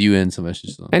do it with you and Sylvester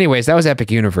Stallone. Anyways, that was Epic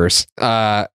Universe.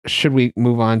 Should we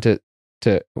move on to?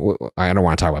 I don't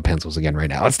want to talk about pencils again right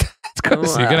now. Let's go.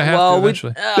 You're gonna have to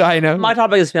eventually. I know. My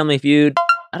topic is Family Feud.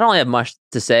 I don't really have much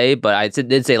to say, but I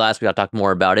did say last week I'll talk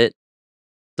more about it.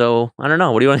 So I don't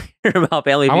know. What do you want to hear about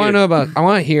Family Feud? I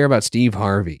want to hear about Steve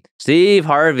Harvey. Steve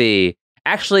Harvey.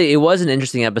 Actually, it was an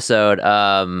interesting episode.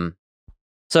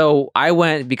 So I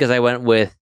went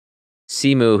with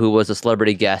Simu, who was a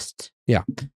celebrity guest. Yeah.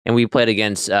 And we played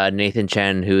against Nathan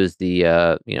Chen, who is the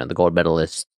the gold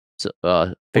medalist.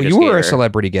 Well, figure you were a skater.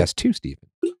 celebrity guest too, Stephen.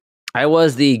 I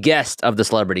was the guest of the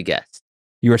celebrity guest.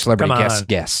 You were a celebrity Come on.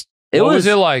 guest. It What was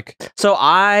it like? So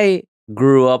I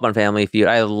grew up on Family Feud.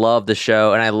 I love the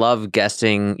show and I love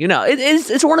guesting. You know,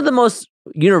 it's one of the most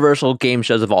universal game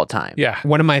shows of all time. Yeah.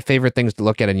 One of my favorite things to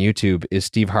look at on YouTube is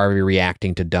Steve Harvey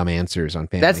reacting to dumb answers on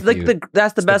Family That's Feud. that's the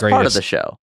It's the best part of greatest. the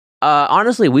show.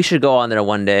 Honestly, we should go on there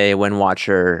one day when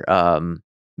Watcher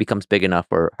becomes big enough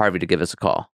for Harvey to give us a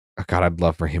call. Oh, God, I'd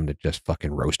love for him to just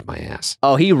fucking roast my ass.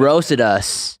 Oh, he roasted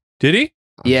us. Did he?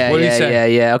 Yeah, What did he yeah,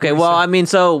 say? yeah. Okay, What did he well, say? I mean,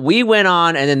 so we went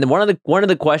on, and then one of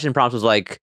the question prompts was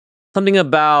like something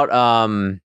about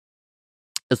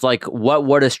it's like what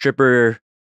would a stripper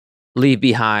leave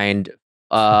behind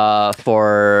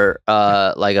for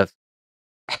like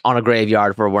on a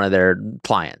graveyard for one of their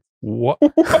clients. What?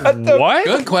 the- What?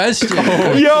 Good question.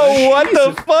 Yo, what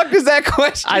the fuck is that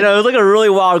question? I know it was like a really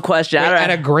wild question. Wait, I don't,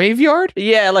 at a graveyard?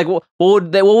 yeah, like what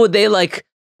would they like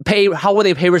pay? How would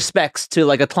they pay respects to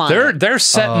like a client? They're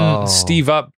setting Oh. Steve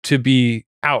up to be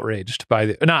outraged by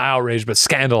the not outraged but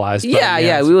scandalized. by Yeah, the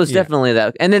yeah, answer. we was definitely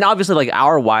that. And then obviously like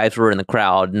our wives were in the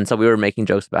crowd, and so we were making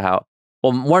jokes about how.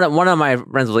 Well, one of my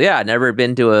friends was like, "Yeah, I'd never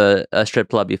been to a strip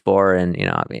club before," and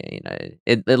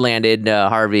it landed.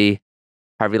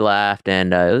 Harvey laughed,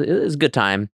 and it was a good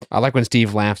time. I like when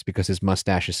Steve laughs because his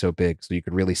mustache is so big, so you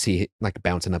could really see it like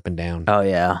bouncing up and down. Oh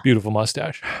yeah, Beautiful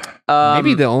mustache.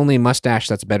 Maybe the only mustache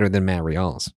that's better than Matt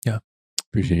Rial's.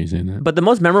 Appreciate you saying that. But the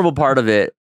most memorable part of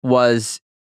it was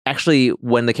actually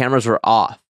when the cameras were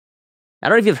off. I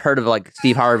don't know if you've heard of like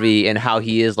Steve Harvey and how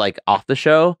he is like off the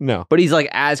show, No. but he's like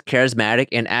as charismatic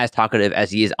and as talkative as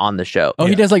he is on the show. Oh,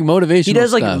 he Yeah. does like motivational. He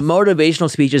does like stuff. motivational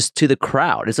speeches to the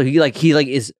crowd. And so he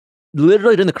is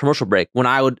literally during the commercial break when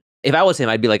if I was him,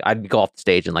 I'd go off the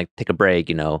stage and like take a break,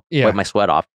 Yeah. wipe my sweat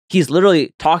off. He's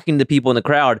literally talking to people in the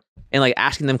crowd and like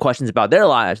asking them questions about their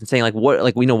lives and saying like, what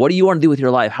do you want to do with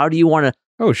your life? How do you want to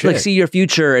Oh shit. like see your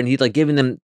future? And he's like giving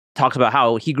them talks about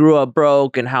how he grew up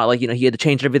broke and how like, he had to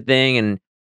change everything. And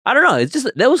I don't know. It's just,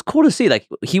 that was cool to see. Like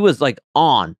he was like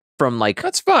on from like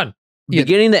That's fun. Yeah.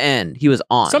 beginning to end. He was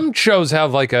on. Some shows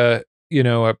have like a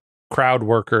crowd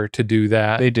worker to do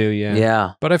that. They do, yeah.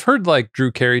 yeah. But I've heard like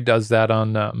Drew Carey does that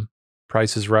on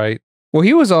Price is Right. Well,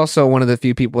 he was also one of the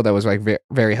few people that was like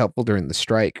very helpful during the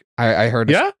strike. I heard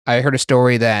a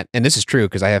story that, and this is true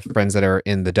because I have friends that are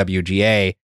in the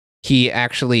WGA. He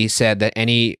actually said that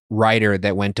any writer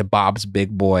that went to Bob's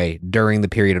Big Boy during the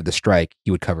period of the strike,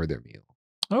 he would cover their meal.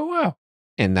 Oh wow.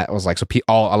 And that was like, so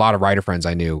a lot of writer friends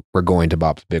I knew were going to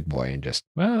Bob's Big Boy and just,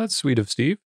 Well, that's sweet of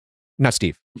Steve. not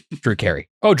Steve, Drew Carey.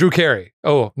 Oh, Drew Carey.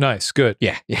 Oh, nice. Good.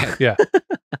 Yeah, yeah. Yeah.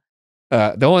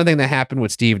 The only thing that happened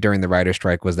with Steve during the writer's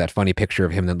strike was that funny picture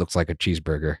of him that looks like a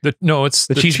cheeseburger. It's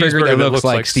the cheeseburger that looks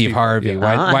like Steve Harvey.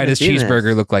 Yeah. Why does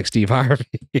cheeseburger look like Steve Harvey?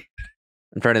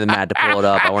 I'm turning the Matt to pull it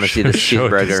up. I want to see the Show it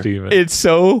to cheeseburger. Steven. It's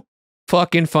so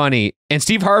fucking funny. And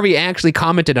Steve Harvey actually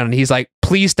commented on it. He's like,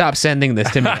 please stop sending this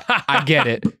to me. I get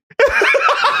it.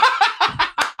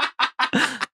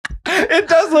 It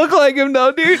does look like him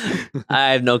though, dude.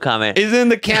 I have no comment. Isn't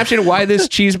the caption why this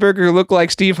cheeseburger look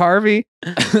like Steve Harvey?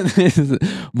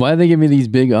 Why do they give me these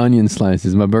big onion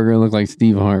slices? My burger look like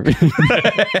Steve Harvey.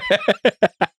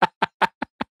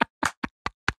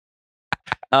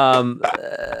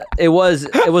 It was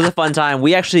a fun time.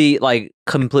 We actually like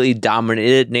completely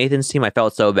dominated Nathan's team. I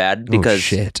felt so bad because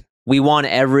shit. we won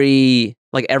every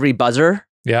buzzer.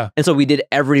 Yeah. And so we did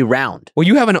every round. Well,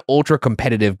 you have an ultra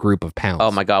competitive group of pounds.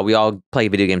 Oh my God. We all play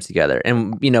video games together.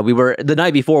 And, you know, we were the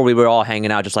night before we were all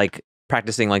hanging out, just like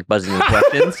practicing like buzzing the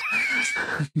questions.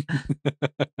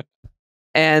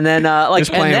 And then, like,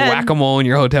 just playing whack-a-mole in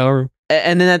your hotel room.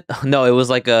 And then, no, it was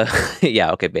like a,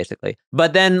 yeah, okay, basically.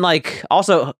 But then, like,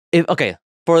 also,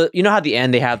 for, you know how at the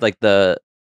end they have like the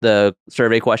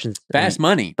survey questions? Fast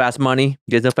money. Fast money.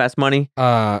 You guys know fast money?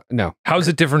 No. How is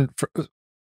it different?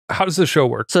 How does the show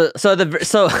work? So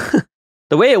the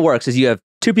way it works is you have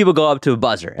two people go up to a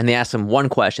buzzer and they ask them one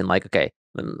question, like, okay,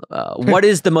 what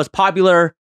is the most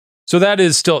popular? So that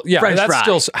is still, yeah, French that's fry.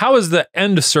 still, how is the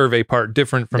end survey part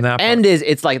different from that part? End is,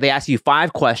 it's like they ask you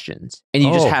 5 questions and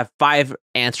you just have 5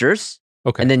 answers.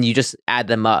 Okay. And then you just add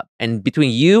them up. And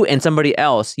between you and somebody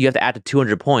else, you have to add to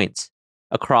 200 points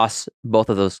across both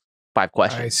of those 5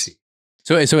 questions. I see.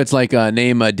 So it's like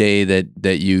name a day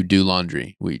that you do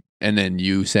laundry. And then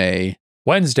you say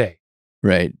Wednesday.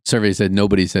 Right. Survey said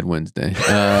nobody said Wednesday. And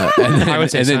then, I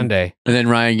would say Sunday. And then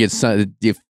Ryan gets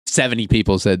 70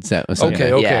 people said Sunday.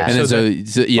 Okay. Yeah. And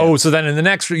then So then in the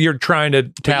next, you're trying to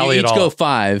tally you it each all. go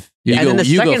 5. Yeah, and then the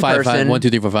You go second 5, person- 1, 2,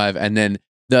 3, 4, 5, and then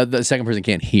the second person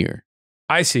can't hear.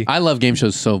 I see. I love game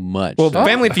shows so much. Well,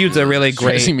 Family Feud's a really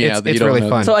great. Stressing me out that you It's don't really know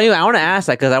fun. So anyway, I want to ask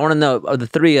that because I want to know, of the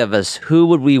 3 of us, who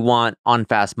would we want on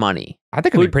Fast Money? I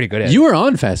think it'd be pretty good at you were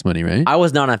on Fast Money, right? I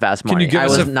was not on Fast Can you Money. give I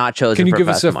us was a- not chosen Can you for give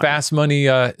Fast us a Money. fast money?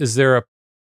 Is there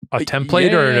a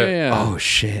template or yeah. Oh,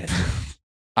 shit.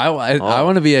 I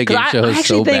want to be a game 'Cause I show actually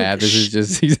so think bad. This is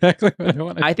just exactly what I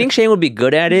want to I think Shane would be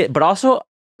good at it, but also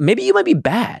maybe you might be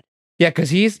bad. Yeah,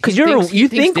 because you you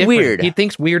think weird. He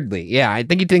thinks weirdly. Yeah, I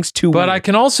think he thinks too But weird. I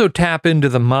can also tap into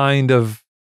the mind of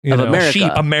America.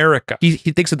 sheep America. He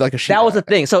thinks of like a sheep. That was the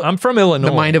thing. So I'm from Illinois.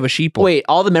 the mind of a sheep. wait,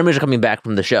 all the memories are coming back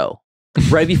from the show.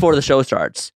 Right before the show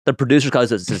starts, the producer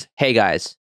calls us and says, "Hey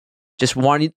guys, just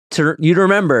want you to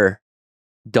remember,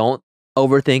 don't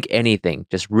overthink anything.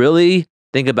 Just really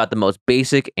think about the most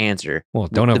basic answer." Well,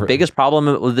 don't The over. biggest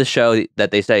problem with this show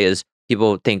that they say is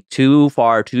people think too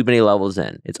far, too many levels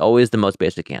in. It's always the most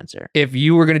basic answer. If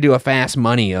you were going to do a fast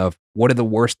money of what are the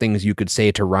worst things you could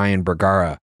say to Ryan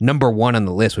Bergara, number 1 on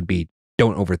the list would be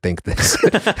don't overthink this.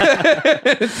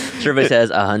 Survey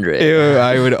says 100.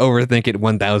 I would overthink it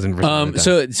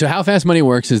 1,000%. So how Fast Money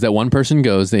works is that one person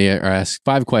goes, they are asked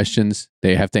 5 questions,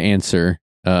 they have to answer,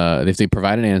 they have to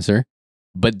provide an answer,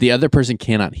 but the other person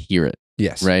cannot hear it,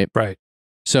 yes. right? Right.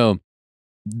 So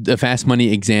the Fast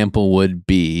Money example would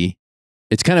be,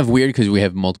 it's kind of weird because we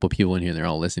have multiple people in here, they're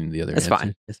all listening to the other That's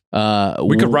answer. fine.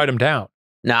 We could write them down.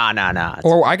 Nah.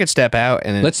 Or I could step out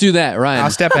and then Let's do that, Ryan. I'll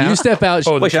step You out. step out.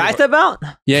 Oh, Wait, should I step out?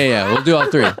 Yeah, we'll do all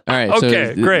 3. All right.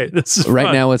 Okay, so, great. This is Right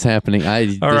fun. now, what's happening?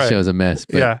 This right. show's a mess.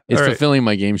 But Yeah, it's all right. fulfilling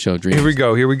my game show dreams. Here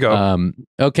we go.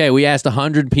 Okay, we asked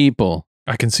 100 people.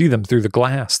 I can see them through the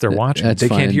glass. They're watching. That's They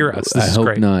can't fine. hear us. This I is hope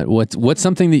great. not. What's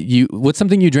something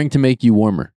you drink to make you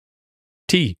warmer?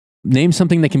 Tea, Name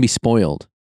something that can be spoiled.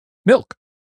 milk,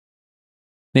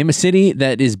 Name a city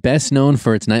that is best known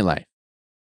for its nightlife.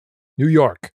 New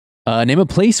York, Name a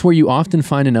place where you often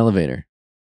find an elevator.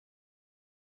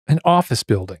 an office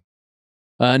building,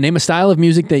 Name a style of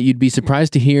music that you'd be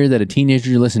surprised to hear that a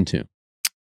teenager listened to.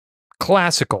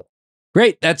 classical.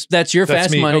 Great, that's your That's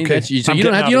fast me. money. Okay. So I'm you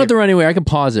don't getting have out of to run anywhere. I can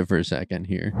pause it for a second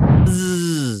here.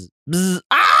 Bzz, bzz.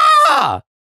 Ah!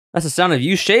 That's the sound of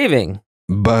you shaving.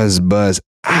 buzz, buzz.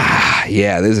 Ah,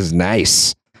 yeah, this is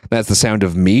nice. That's the sound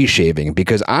of me shaving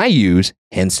because I use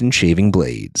Henson shaving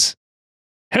blades.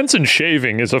 Henson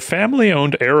Shaving is a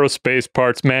family-owned aerospace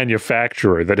parts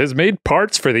manufacturer that has made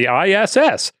parts for the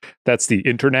ISS, that's the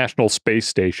International Space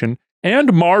Station,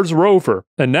 and Mars rover.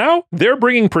 And now they're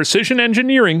bringing precision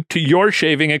engineering to your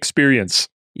shaving experience.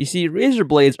 You see, razor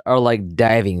blades are like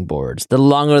diving boards. The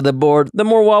longer the board, the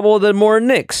more wobble, the more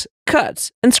nicks,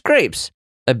 cuts, and scrapes.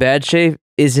 A bad shave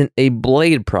isn't a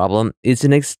blade problem, it's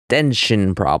an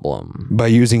extension problem. By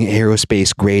using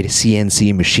aerospace-grade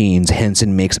CNC machines,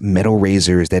 Henson makes metal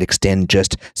razors that extend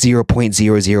just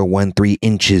 0.0013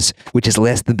 inches, which is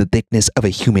less than the thickness of a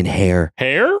human hair.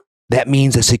 Hair? That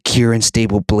means a secure and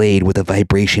stable blade with a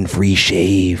vibration-free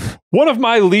shave. One of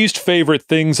my least favorite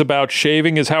things about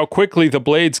shaving is how quickly the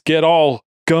blades get all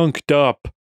gunked up.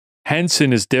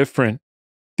 Henson is different.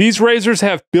 These razors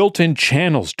have built-in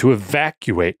channels to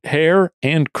evacuate hair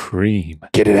and cream,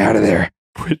 Get it out of there.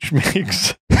 which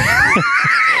makes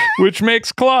which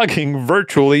makes clogging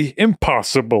virtually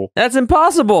impossible. That's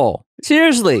impossible.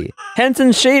 Seriously,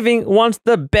 Henson Shaving wants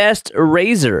the best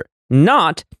razor,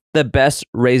 not the best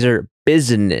razor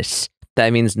business.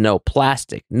 That means no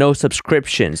plastic, no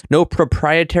subscriptions, no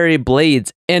proprietary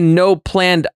blades, and no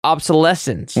planned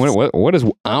obsolescence. What does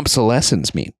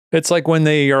obsolescence mean? It's like when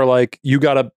they are like,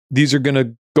 these are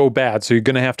gonna go bad, so you're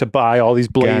gonna have to buy all these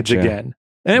blades Gotcha. again.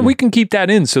 And we can keep that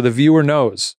in so the viewer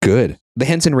knows. Good. The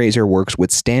Henson razor works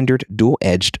with standard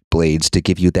dual-edged blades to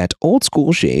give you that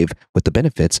old-school shave with the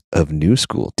benefits of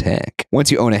new-school tech.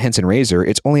 Once you own a Henson razor,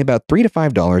 it's only about $3 to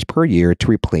 $5 per year to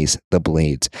replace the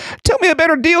blades. Tell me a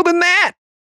better deal than that!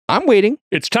 I'm waiting.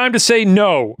 It's time to say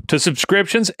no to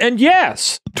subscriptions and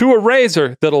yes to a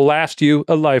razor that'll last you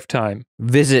a lifetime.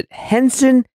 Visit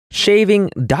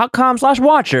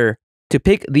hensonshaving.com/watcher to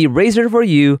pick the razor for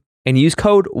you and use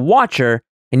code WATCHER,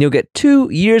 and you'll get 2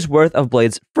 years worth of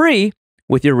blades free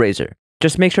with your razor.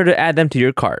 Just make sure to add them to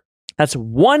your cart. That's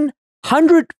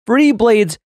 100 free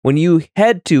blades when you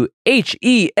head to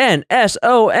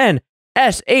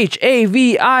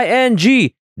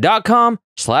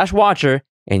hensonshaving.com/watcher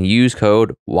and use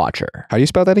code WATCHER. How do you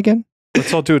spell that again?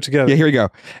 Let's all do it together. Yeah, here we go.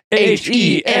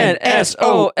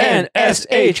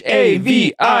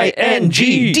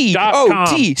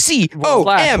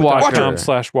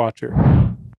 hensonshaving.com/watcher. Watcher.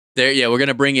 There, yeah, we're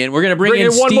gonna bring in Bring in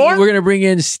one Steve, more? We're gonna bring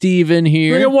in Steven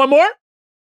here. Bring in one more?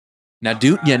 Now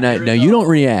now you don't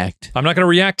react. I'm not going to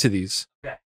react to these.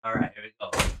 All right, here we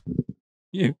go.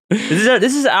 You-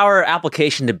 This is our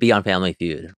application to be on Family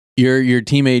Feud. Your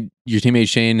teammate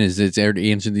Shane is there to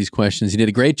answer these questions. He did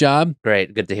a great job.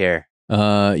 Great, good to hear.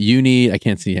 You need I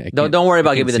can't see. Don't worry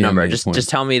about I can't giving me the see how number. many Just points.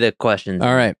 tell me the questions.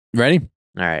 All right, ready?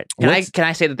 All right. What's- Can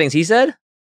I say the things he said?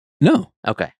 No.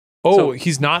 Okay. Oh, So-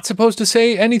 he's not supposed to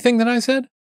say anything that I said?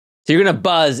 So you're gonna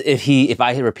buzz if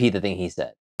I repeat the thing he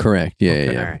said. Correct. Yeah,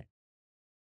 Okay. yeah. All right.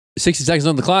 60 seconds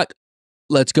on the clock.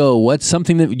 Let's go. What's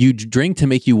something that you drink to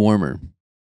make you warmer?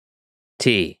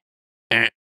 Tea.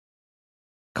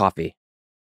 Coffee.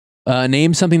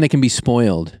 Name something that can be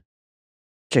spoiled.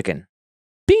 Chicken.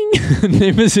 Bing.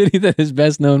 Name a city that is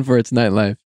best known for its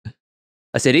nightlife.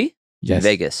 A city? Yes.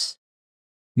 Vegas.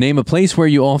 Name a place where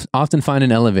you often find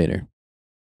an elevator.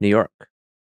 New York.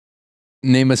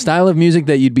 Name a style of music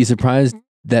that you'd be surprised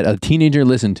that a teenager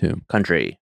listened to.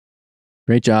 Country.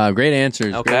 Great job. Great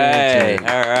answers. Great Okay. answers.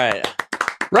 All right.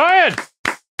 Ryan!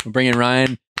 We're bringing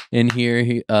Ryan in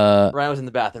here. Ryan was in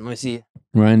the bathroom. Let me see.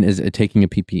 Ryan is taking a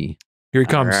pee. Here he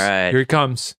comes. All right. Here he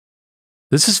comes.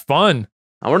 This is fun.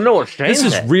 I want to know what Shane This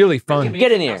is said. really fun.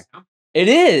 Get in here. It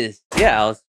is. Yeah, I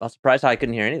was surprised how I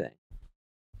couldn't hear anything.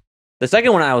 The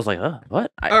second one, I was like, oh,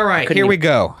 what? All right, here we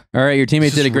go. All right, your teammate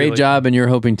This did a is great really job, and you're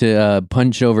hoping to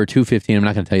punch over 215. I'm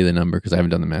not going to tell you the number because I haven't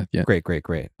done the math yet. Great.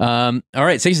 All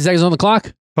right, 60 seconds on the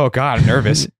clock. Oh God, I'm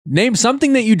nervous. Name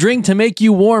something that you drink to make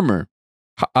you warmer.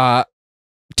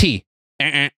 Tea.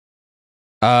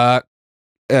 Hot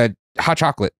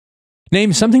chocolate.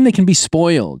 Name something that can be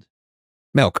spoiled.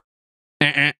 Milk.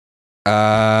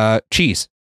 Cheese.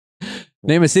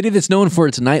 Name a city that's known for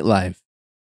its nightlife.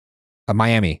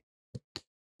 Miami.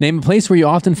 Name a place where you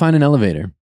often find an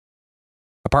elevator.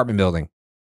 Apartment building.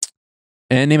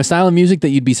 And name a style of music that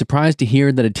you'd be surprised to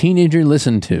hear that a teenager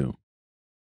listened to.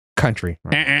 Country.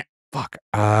 Fuck.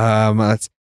 Let's.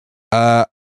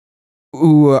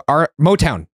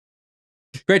 Motown.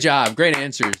 Great job. Great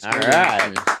answers. All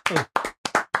right.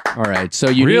 All right. So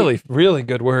you Really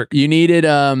good work. You needed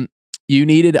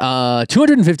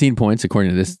 215 points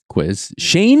according to this quiz.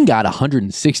 Shane got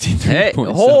 163 Hey,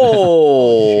 points.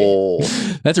 oh.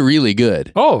 That's really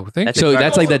good. Oh, thank That's you. So incredible.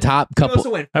 that's like the top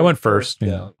couple. I went first.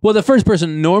 Yeah. Well, the first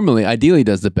person normally, ideally,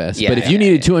 does the best. Yeah, but if you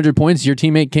needed 200 points, your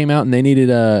teammate came out and they needed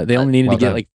they only needed well to get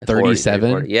done. like 40,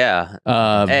 37. 40. Yeah.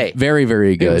 Hey. Very,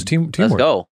 very It was good. teamwork. Let's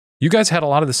go. You guys had a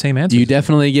lot of the same answers. You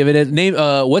definitely give it a name.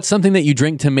 What's something that you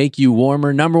drink to make you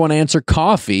warmer? Number one answer,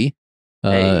 coffee.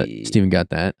 Hey. Steven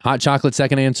got that. Hot chocolate,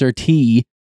 second answer. Tea.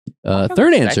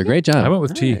 Third answer. Second? Great I job. went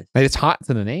with tea. Nice. It's hot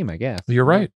to the name, I guess. You're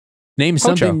right. Name Hocho.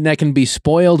 something that can be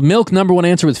spoiled. Milk, number one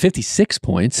answer with 56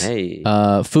 points. Hey.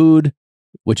 Food,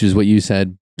 which is what you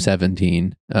said,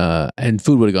 17. And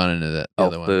food would have gone into the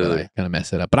other one, but I food. kind of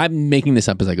messed it up. But I'm making this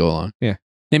up as I go along. Yeah.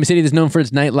 Name a city that's known for its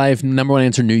nightlife. Number 1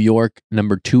 answer, New York.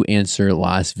 Number 2 answer,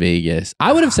 Las Vegas.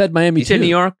 I would have said Miami You too. said New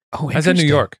York? Oh, I said New interesting.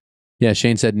 York. Yeah,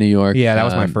 Shane said New York. Yeah, that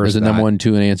was my first There's a number thought. 1,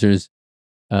 2 in answers.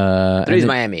 And Three's then-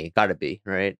 Miami. Gotta be,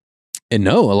 right? and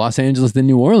no, Los Angeles, then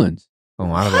New Orleans. Oh,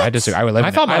 I don't know. I disagree. I would live. I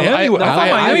in- thought Miami. I thought I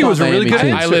Miami thought was a really Miami good too.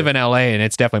 answer. I live in LA, and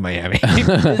it's definitely Miami. It's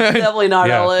definitely not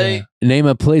Yeah, LA. yeah. Name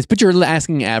a place, but you're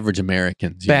asking average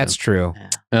Americans. you That's true.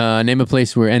 know. Name a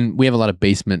place where, and we have a lot of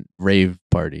basement rave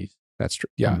parties. That's true.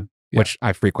 Yeah. Which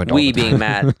I frequent. all We the time. being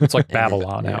Matt. It's like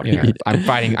Babylon out Yeah. here.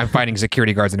 I'm fighting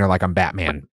security guards, and they're like, I'm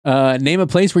Batman. Name a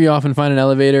place where you often find an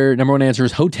elevator. Number 1 answer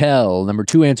is hotel. Number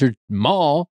 2 answer,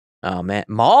 mall. Oh man,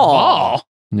 mall.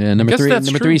 Yeah, number Guess three, that's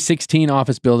number true. 3, 16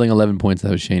 office building, 11 points.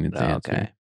 That was Shane's Oh, answer.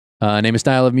 okay. Name a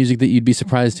style of music that you'd be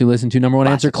surprised to listen to. Number 1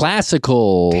 answer,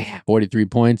 classical. 43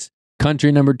 points. Country,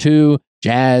 number 2,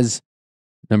 jazz.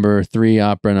 Number 3,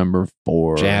 opera. Number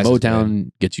 4, Jazz is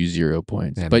Motown gets you 0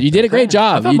 points. Yeah, but you did a great I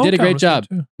job. thought You did a Motown great was job.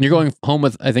 good, too. You're going home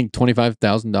with, I think,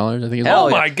 $25,000. I think. Hell Oh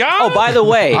yeah. my god! Oh, by the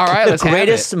way, All right, the let's have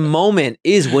greatest moment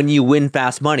is when you win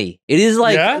fast money. It is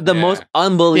like Yeah? the most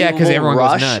unbelievable Yeah, because everyone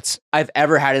rush goes nuts. I've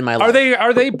ever had in my life.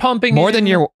 Are they pumping More in? than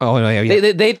your. Oh no,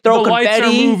 yeah. They throw the lights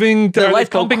confetti. are moving. the Are they lights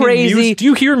go pumping in crazy. music? Do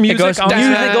you hear music? goes on dun,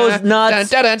 music? Music goes nuts.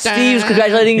 Dun, dun, dun, dun. Steve's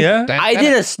congratulating. Yeah. Dun, I dun, did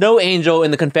dun. a snow angel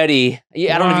in the confetti.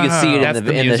 Yeah, I don't know if you can see it That's in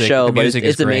the the music. show, The but music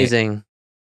is it's great. amazing.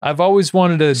 I've always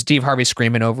wanted to. Steve Harvey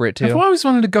screaming over it I've too. always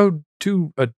wanted to go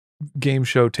to a game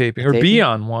show taping or be Taping?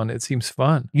 on one. It seems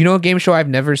fun. You know a game show I've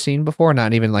never seen before,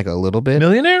 not even like a little bit.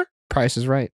 Millionaire? Price is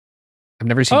Right. I've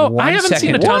never seen. Oh, one I haven't second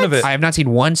seen a ton of it. I have not seen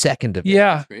 1 second of it.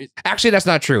 Yeah. Actually, that's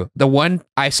not true. The one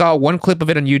I saw one clip of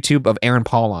it on YouTube of Aaron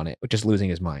Paul on it, which is losing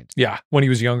his mind. Yeah. When he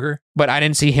was younger. But I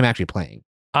didn't see him actually playing.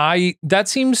 That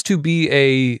seems to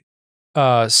be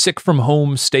a sick from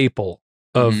home staple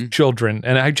of Mhm. children,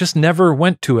 and I just never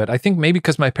went to it. I think maybe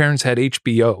because my parents had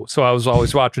HBO, so I was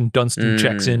always watching Dunstan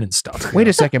Checks In and stuff. Wait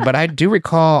a second, but I do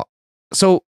recall.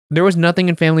 So there was nothing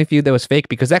in Family Feud that was fake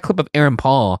because that clip of Aaron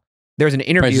Paul, there was an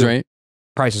interview. Price is Right.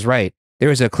 Price is Right. There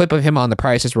was a clip of him on The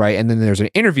Price is Right, and then there's an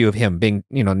interview of him being,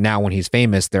 now when he's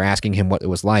famous, they're asking him what it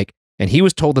was like, and he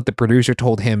was told that the producer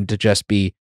told him to just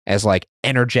be as like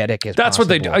energetic as That's what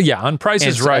they do. possible. Yeah, on Price And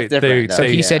is so Right. that's They different, though. So say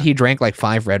he Yeah. said he drank like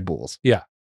 5 Red Bulls. Yeah.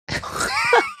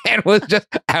 And was just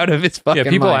out of his fucking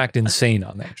people mind. act insane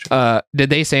on that show. Did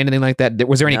they say anything like that?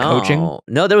 Was there any coaching?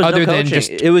 No, there was Other no than coaching. just-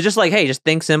 It was just like, hey, just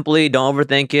think simply, don't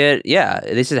overthink it. Yeah,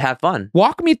 they said have fun.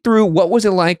 Walk me through what was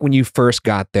it like when you first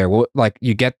got there? What, like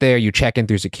you get there, you check in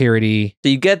through security. So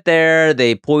you get there,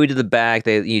 they pull you to the back,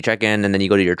 you check in, and then you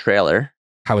go to your trailer.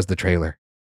 How was the trailer?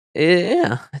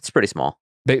 Yeah, it's pretty small.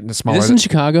 The Is smaller. this in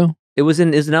Chicago? It was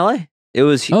in LA. It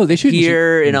was Oh, they shoot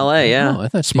here in LA. Yeah, Oh, I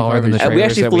thought Steve Smaller than Harvey the shot- we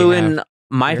trailers actually that we flew have in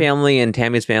my here. family and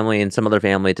Tammy's family and some other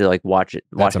family to like watch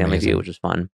That's Family amazing. Feud, which was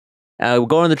fun. We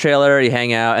go in the trailer, you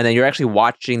hang out, and then you're actually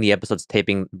watching the episodes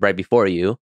taping right before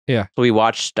you. Yeah. So we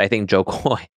watched, I think, Joe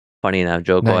Coy. Funny enough,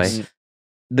 Joe Nice. Coy.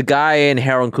 The guy in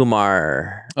Harold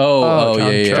Kumar. Oh, John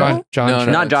yeah, yeah. Cho? John No,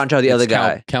 no, Not John Cho, the it's other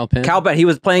guy. Cal Penn. Cal Penn. He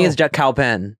was playing as Cal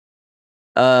Penn.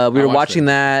 We were watched watching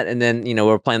that, and then we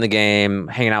were playing the game,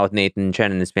 hanging out with Nathan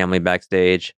Chen and his family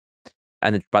backstage,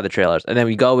 and by the trailers. And then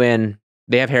we go in.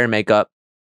 They have hair and makeup.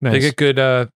 They get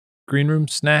good green room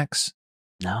snacks.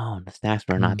 No, the snacks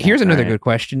were not. Here's that another great. good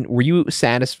question. Were you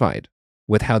satisfied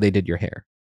with how they did your hair?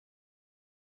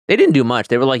 They didn't do much.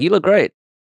 They were like, "You look great,"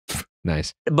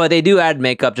 Nice. but they do add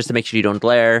makeup just to make sure you don't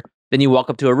glare. Then you walk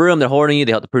up to a room. They're holding you.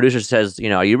 The producer says,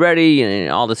 "Are you ready?" And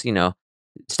all this,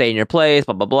 stay in your place.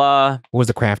 Blah blah blah. What was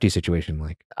the crafty situation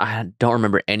like? I don't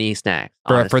remember any snacks.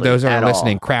 For honestly, those that at are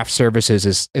listening, all. craft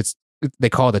services they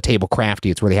call it a table crafty.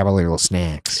 It's where they have all their little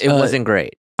snacks. It wasn't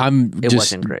great. I'm It just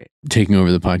wasn't great. taking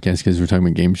over the podcast because we're talking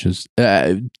about game shows.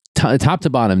 Top to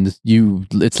bottom,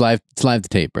 it's live to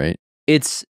tape, right?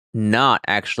 It's not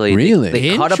actually. Really?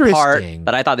 They cut a part Interesting.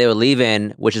 that I thought they would leave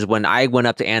in, which is when I went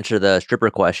up to answer the stripper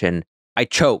question. I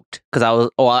choked because I was.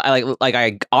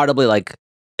 I audibly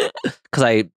because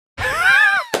I.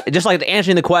 Just like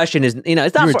answering the question is,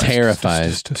 it's not You were for, terrified.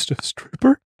 Just a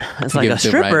stripper? It's to like give a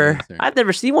the right stripper. answer. I've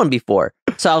never seen one before,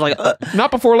 so I was like, Not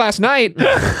before last night.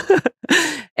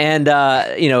 and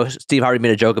Steve Harvey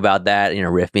made a joke about that.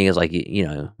 Riff me is like,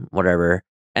 whatever,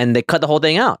 and they cut the whole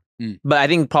thing out. Mm. But I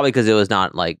think probably because it was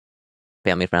not like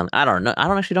family friendly. I don't know. I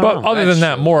don't actually But know. other than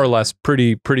that, more or less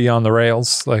pretty on the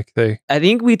rails. Like they. I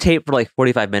think we taped for like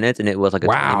 45 minutes, and it was like a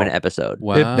Wow. 20-minute episode.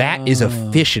 Wow. That is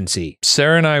efficiency.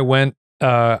 Sarah and I went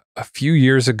a few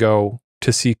years ago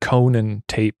to see Conan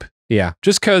tape. Yeah,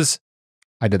 Just because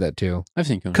I did that too. I've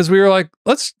seen Conan. we were like,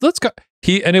 let's go.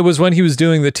 And it was when he was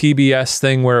doing the TBS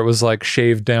thing where it was like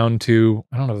shaved down to,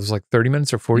 I don't know, it was like 30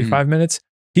 minutes or 45 minutes.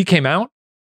 He came out,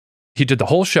 he did the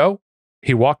whole show,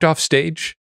 he walked off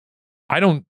stage. I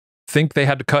don't think they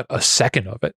had to cut a second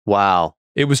of it. Wow.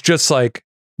 It was just like,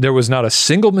 there was not a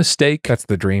single mistake. That's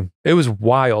the dream. It was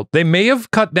wild. They may have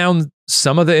cut down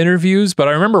some of the interviews, but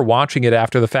I remember watching it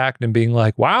after the fact and being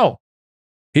like, wow,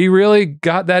 he really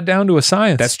got that down to a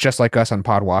science. That's just like us on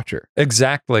Pod Watcher.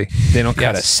 Exactly. They don't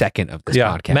cut a second of this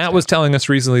podcast. Matt was telling us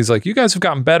recently, he's like, you guys have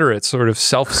gotten better at sort of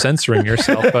self-censoring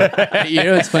yourself. But You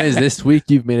know what's funny is this week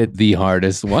you've made it the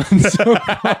hardest one. So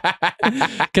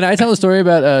can I tell a story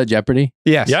about Jeopardy?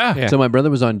 Yes. Yeah. So my brother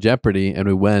was on Jeopardy and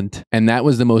we went, and that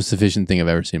was the most efficient thing I've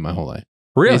ever seen in my whole life.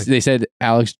 really? They said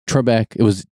Alex Trebek, it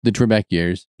was the Trebek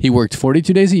years. He worked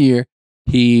 42 days a year.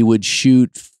 He would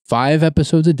shoot 5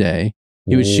 episodes a day.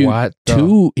 He would shoot What the-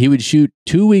 2. He would shoot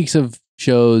 2 weeks of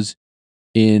shows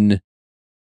in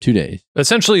 2 days.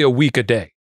 Essentially a week a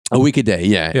day. A week a day.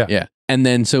 Yeah. And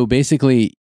then so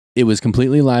basically, it was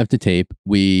completely live to tape.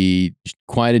 We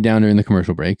quieted down during the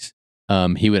commercial breaks.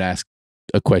 He would ask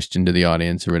a question to the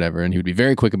audience or whatever, and he would be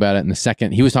very quick about it. And the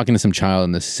second he was talking to some child,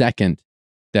 and the second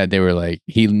that they were like,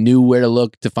 he knew where to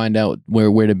look to find out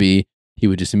where to be, he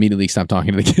would just immediately stop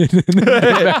talking to the kid and then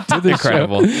get back to the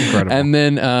Incredible. show. Incredible. And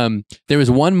then there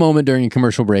was one moment during a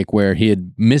commercial break where he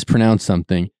had mispronounced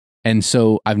something. And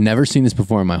so I've never seen this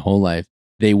before in my whole life.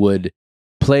 They would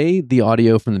play the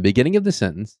audio from the beginning of the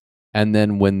sentence. And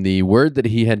then when the word that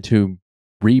he had to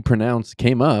repronounce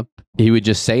came up, he would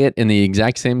just say it in the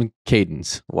exact same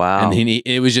cadence. Wow. And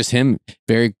it was just him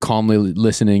very calmly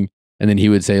listening. And then he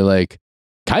would say like,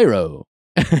 Cairo.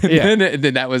 And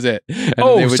then that was it.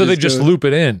 And They just loop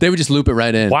it in. They would just loop it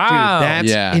right in. Wow. That's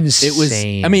insane. It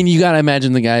was. I mean, you got to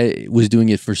imagine the guy was doing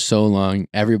it for so long.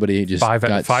 Everybody just Five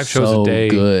got shows so a day.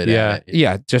 good. Yeah. at it.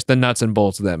 Yeah, just the nuts and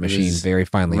bolts of that machine. was Very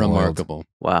finely oiled. remarkable.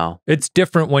 Wow. It's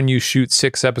different when you shoot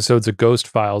 6 episodes of Ghost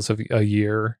Files of a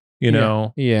year, you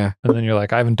know, Yeah. and then you're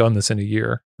like, I haven't done this in a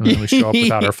year. And then we show up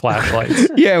without our flashlights.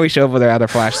 Yeah, we show up with our other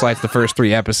flashlights the first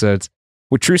 3 episodes.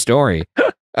 Well, true story.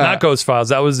 Not Ghost Files.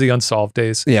 That was the Unsolved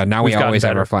days. Yeah, now we We've always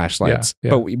gotten have our better. flashlights.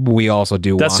 Yeah. But we also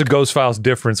do That's the walk. Ghost Files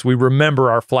difference. We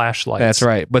remember our flashlights. That's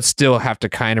right. But still have to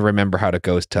kind of remember how to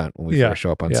ghost hunt when we Yeah. first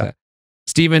show up on Yeah. set.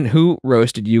 Steven, who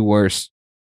roasted you worse?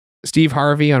 Steve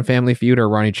Harvey on Family Feud or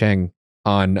Ronnie Chang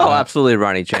on Oh, absolutely,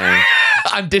 Ronnie Chang.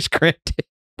 on Discredited?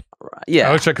 Yeah.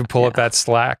 I wish I could pull up that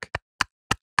Slack.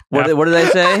 What did I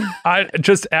say? I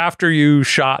just after you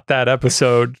shot that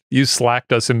episode, you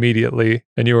slacked us immediately,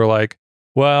 and you were like,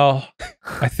 "Well,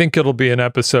 I think it'll be an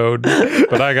episode,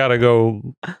 but I gotta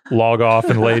go log off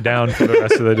and lay down for the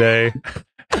rest of the day."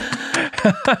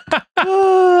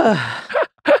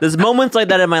 There's moments like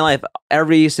that in my life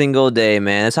every single day,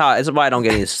 man. It's why I don't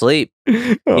get any sleep.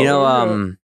 You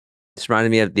know, this reminded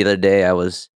me of the other day. I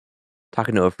was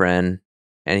talking to a friend,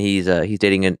 and he's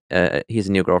dating he's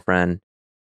a new girlfriend,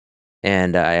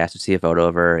 and I asked to see a photo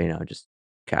of her, you know, just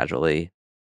casually.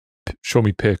 Show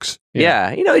me pics.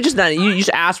 Yeah, you know, it's just not. You just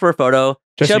ask for a photo.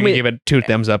 Just so showed you me, can give it 2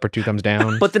 thumbs up or 2 thumbs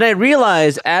down. but then I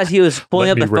realized as he was pulling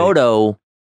Let up the me rate. photo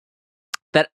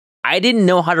that I didn't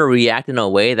know how to react in a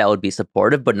way that would be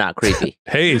supportive but not creepy.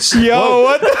 Hey, Yo,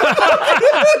 what?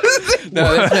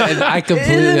 No, that's not, I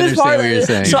completely This understand part- what you're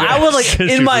saying. So I was like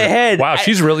in my head. Wow,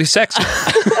 she's really sexy.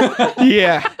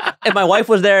 Yeah. And my wife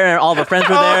was there, and all of her friends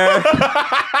were there.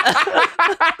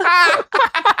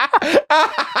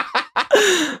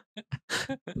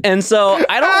 And so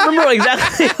I don't remember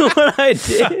exactly what I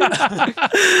did,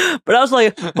 but I was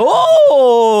like,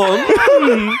 "Oh,"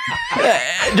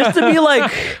 just to be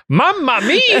like, Mamma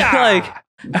mia! like,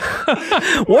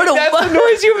 what? That's the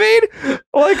noise you made?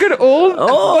 Like an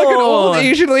old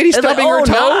Asian lady It's like, stubbing her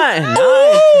toe?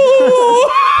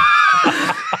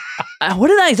 What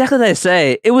did I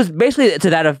say? It was basically to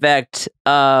that effect.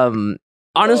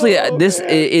 Honestly,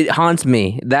 it haunts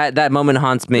me. That moment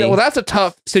haunts me. Yeah, well, that's a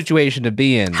tough situation to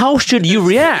be in. How should you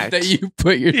react? that you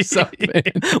put yourself in.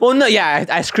 Well, no, yeah,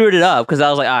 I screwed it up because I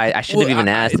was like, I shouldn't have even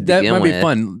asked to That begin might with. be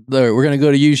fun. We're gonna go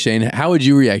to you, Shane. How would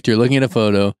you react? You're looking at a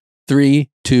photo. 3,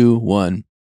 2, 1.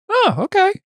 Oh,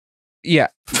 okay. Yeah.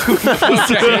 See,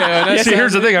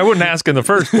 here's the thing. I wouldn't ask in the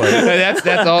first place.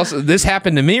 That's also, this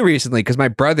happened to me recently because my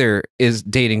brother is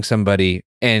dating somebody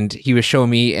and he was showing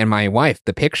me and my wife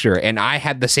the picture, and I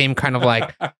had the same kind of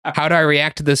like, how do I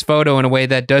react to this photo in a way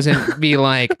that doesn't be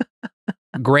like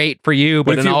great for you, What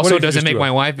but if then you- what also if you doesn't just make do my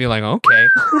it? wife be like, okay.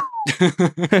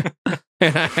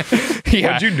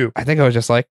 Yeah, What'd you do? I think I was just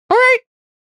like, all right,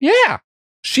 yeah,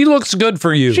 She looks good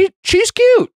for you. she's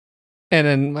cute. And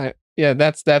then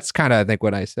that's kind of I think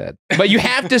what I said. But you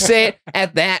have to say it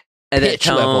at that And that pitch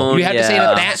level. tone, You have to say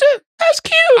yeah. that. That's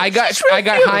cute. I got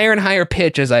higher and higher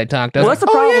pitch as I talked. Well, that's the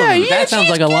problem. Yeah, That sounds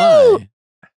she's like a cute. lie.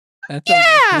 That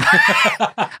sounds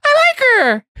Yeah, I like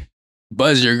her.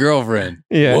 Buzz, your girlfriend.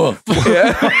 Yeah. Woof.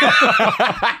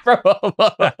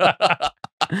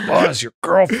 Buzz, your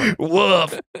girlfriend.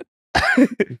 Woof.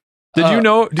 Do you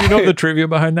know the trivia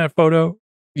behind that photo?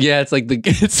 Yeah, it's like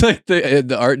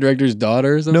the art director's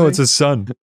daughter or something. No, it's his son.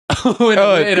 In a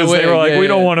way, Because they were like, yeah, we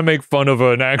don't yeah. want to make fun of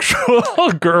an actual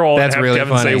girl. That's and have really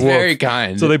Kevin funny. Say He's woof. very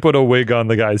kind. So they put a wig on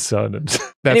the guy's son. And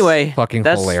That's Anyway, fucking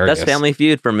That's hilarious. Family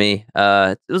Feud for me.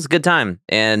 It was a good time.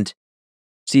 And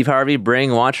Steve Harvey,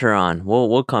 bring Watcher on.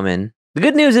 We'll come in. The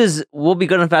good news is we'll be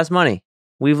good on fast money.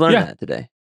 We've learned Yeah. that today.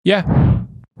 yeah.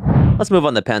 Let's move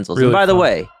on to pencils. Really and by the fun.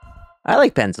 way, I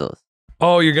like pencils.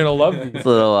 Oh, you're gonna love these. It's a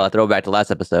little throwback to last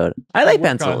episode. I like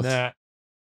Work on pencils. that.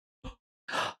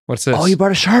 What's this? Oh, you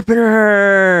brought a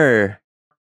sharpener.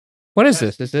 What is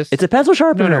this? Is this? It's a pencil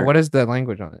sharpener. no. What is the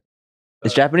language on it?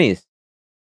 It's Japanese.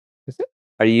 Is it?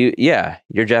 Are you? Yeah,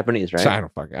 you're Japanese, right? So I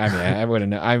don't fucking. I mean, I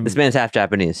wouldn't know. I'm. This man's half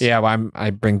Japanese. Yeah, well,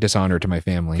 I bring dishonor to my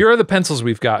family. Here are the pencils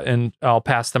we've got, and I'll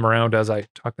pass them around as I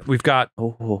talk. We've got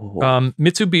Oh.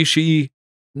 Mitsubishi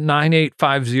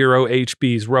 9850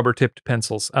 HBs, rubber tipped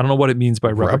pencils. I don't know what it means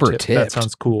by rubber tipped. That Rubber-tipped?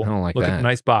 sounds cool. I don't like Look that. at the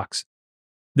nice box.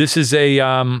 This is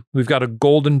we've got a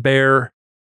Golden Bear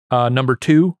number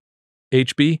 2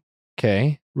 HB.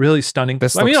 Okay, Really stunning.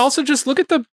 This I mean, looks- also just look at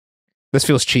the this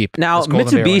feels cheap. Now, This Golden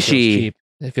Bear one feels Mitsubishi- cheap.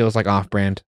 It feels like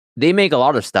off-brand. They make a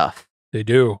lot of stuff. they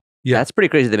do. Yeah. That's pretty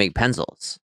crazy. They make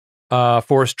pencils.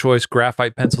 Forest Choice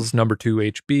graphite pencils number 2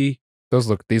 HB.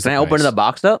 These Can I look open nice. the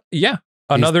box up? Yeah.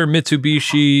 Another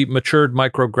Mitsubishi matured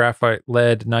micro graphite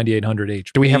lead 9800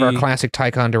 HB. Do we have our classic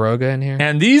Ticonderoga in here?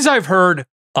 And these I've heard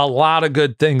a lot of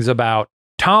good things about.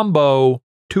 Tombow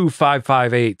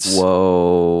 2558s.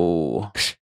 Whoa.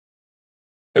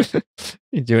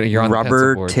 You're on the pencil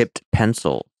Rubber board. tipped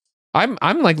pencil. I'm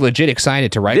like legit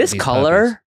excited to write This with these color.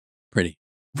 puppies. Pretty.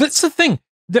 That's the thing.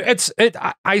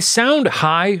 I sound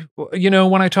high,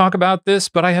 when I talk about this,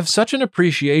 but I have such an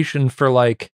appreciation for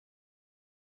like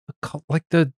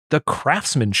the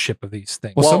craftsmanship of these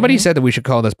things. Well, somebody said that we should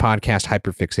call this podcast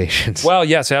Hyperfixations. Well,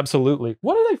 yes, absolutely.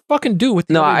 What do they fucking do with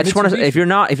the No, other I just want to.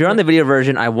 Mitsubishi? If you're on the video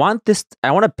version, I want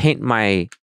to paint my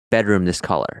bedroom this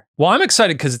color. Well, I'm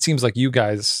excited because it seems like you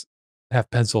guys have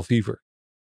pencil fever.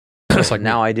 Just like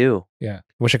Now I do.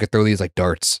 wish I could throw these like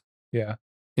darts. Yeah.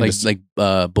 Into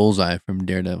Like Bullseye from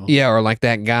Daredevil. Yeah, or like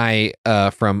that guy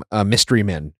from Mystery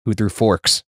Men who threw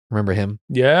forks. Remember him?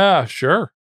 Yeah,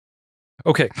 sure.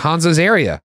 Okay. Hans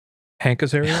Azaria. Hank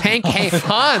Azaria? Hank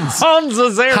Hans. Hans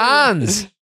Azaria. Hans.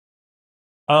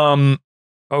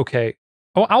 Okay.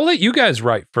 Oh, I'll let you guys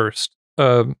write first.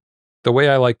 The way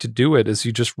I like to do it is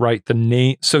you just write the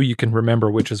name so you can remember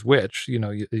which is which. You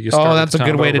start Oh, with that's a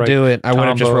good Tombow, way to write do it. I would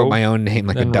have just Tombow, wrote my own name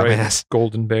like a then write dumbass.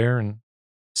 Golden Bear and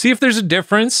see if there's a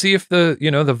difference. See if the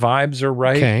vibes are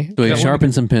right. Okay. So he Yeah,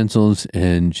 sharpened some pencils,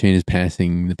 and Shane is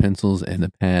passing the pencils and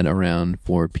the pad around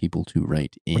for people to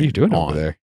write in. What are you doing on. over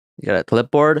there? You got a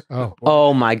clipboard. Oh.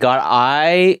 Oh my god,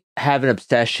 I have an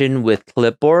obsession with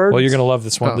clipboards. Well, you're gonna love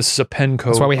this one. Oh. This is a Penco.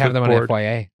 That's why we have them on clipboard.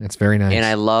 FYA. That's very nice. and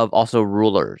I love also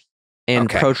rulers and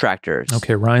Okay. protractors.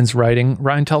 Okay, Ryan's writing.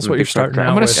 Ryan, tell us I'm a what you're big starting fan. now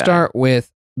I'm going to with. start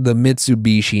with the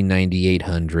Mitsubishi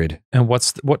 9800. And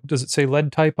what does it say?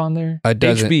 Lead type on there? It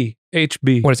doesn't.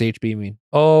 HB. What does HB mean?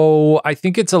 Oh, I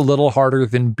think it's a little harder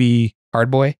than B.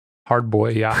 Hard boy? Hard boy.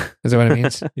 Yeah. Is that what it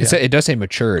means? Yeah. It does say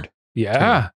matured.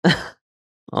 Yeah.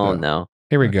 Oh So- no.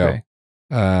 Here we go. Okay.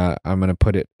 I'm going to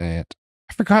put it at.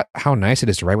 I forgot how nice it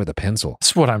is to write with a pencil.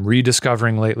 That's what I'm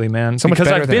rediscovering lately, man. So much because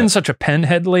better I've than been it. such a pen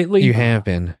head lately You have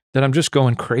been. that I'm just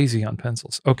going crazy on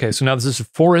pencils. Okay, so now this is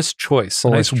Forest Choice. A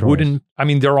nice Forest Choice. wooden. I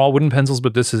mean, they're all wooden pencils,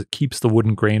 but this keeps the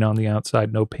wooden grain on the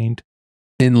outside. No paint.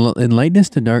 In lightness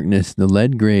to darkness, the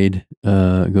lead grade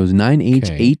goes 9H,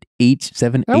 Okay. 8H,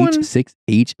 7H, That one-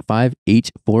 6H,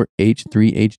 5H, 4H,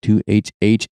 3H, 2H,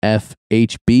 H, F,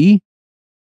 HB,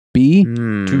 B,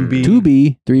 2B.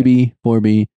 2B, 3B,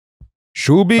 4B,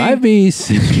 Shubi.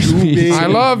 5Bs, I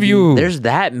love you. There's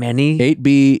that many.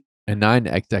 8B, and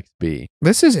 9XXB.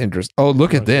 This is interesting. Oh,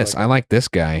 look at I this. like I like this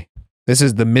guy. This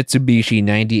is the Mitsubishi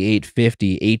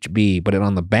 9850 HB, but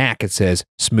on the back it says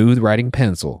smooth writing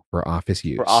pencil for office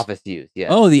use. For office use, yeah.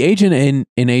 Oh, the H in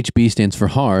HB stands for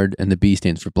hard, and the B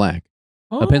stands for black.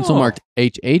 A pencil Oh. marked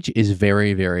HH is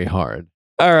very, very hard.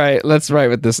 All right, let's write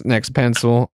with this next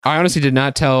pencil. I honestly did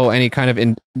not tell any kind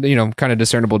of kind of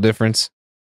discernible difference.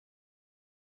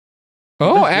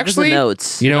 Oh, Give us the actually,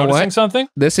 notes. you know Noticing what? something?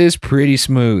 This is pretty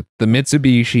smooth. The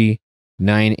Mitsubishi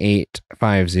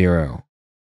 9850.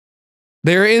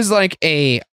 There is like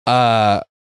a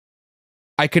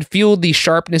I could feel the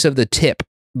sharpness of the tip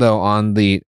though on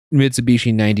the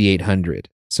Mitsubishi 9800.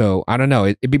 So I don't know.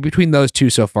 It'd be between those two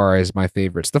so far as my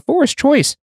favorites. The Forest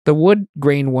Choice, the wood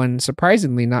grain one,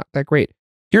 surprisingly not that great.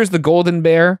 Here's the Golden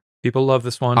Bear. People love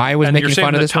this one. I was And making you're saving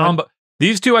fun of the this one.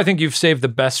 These two, I think you've saved the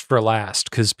best for last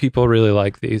because people really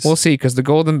like these. We'll see, because the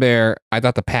Golden Bear, I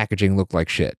thought the packaging looked like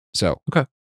shit. So Okay.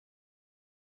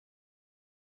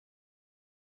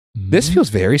 This feels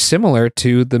very similar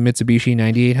to the Mitsubishi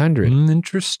 9800.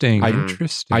 Interesting.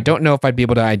 I don't know if I'd be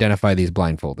able to identify these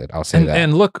blindfolded. I'll say that.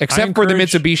 And look, except for the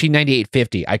Mitsubishi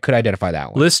 9850, I could identify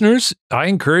that one. Listeners, I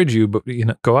encourage you, but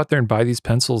go out there and buy these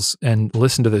pencils and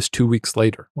listen to this 2 weeks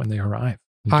later when they arrive.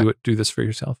 Do this for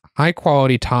yourself. High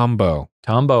quality Tombow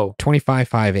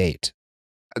 2558.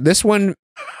 This one,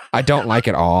 I don't like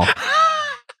at all.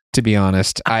 To be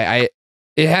honest,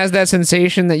 it has that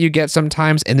sensation that you get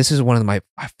sometimes, and this is one of my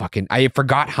I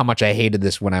forgot how much I hated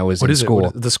this when I was in school. What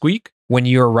is it? The squeak? When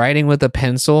you're writing with a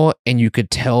pencil and you could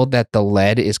tell that the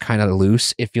lead is kind of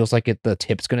loose, it feels like the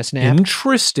tip's going to snap.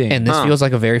 Interesting. And this feels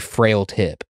like a very frail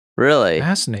tip. Really?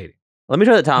 Fascinating. Let me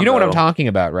try the Tombow. You know what I'm talking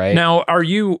about, right? Now, are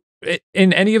you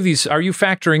in any of these? Are you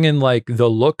factoring in like the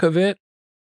look of it,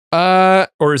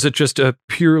 or is it just a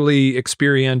purely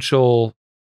experiential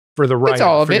for the writing? It's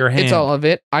all of for it. Your hand? It's all of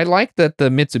it. I like that the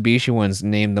Mitsubishi ones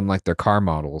named them like their car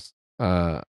models.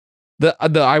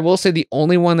 I will say the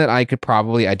only one that I could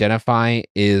probably identify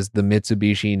is the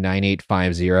Mitsubishi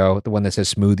 9850, the one that says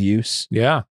smooth use.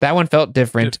 Yeah. That one felt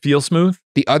different. Did it feel smooth?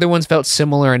 The other ones felt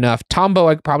similar enough. Tombow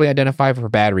I could probably identify for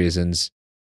bad reasons.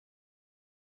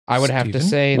 I would have to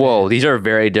say. Whoa, these are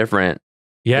very different.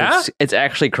 Yeah? It's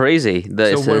actually crazy. The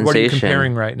sensation. What are you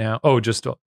comparing right now? Oh, just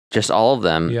all of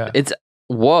them. Yeah.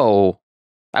 Whoa.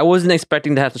 I wasn't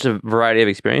expecting to have such a variety of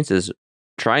experiences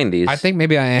trying these. I think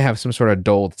maybe I have some sort of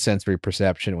dulled sensory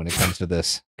perception when it comes to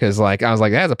this. Because I was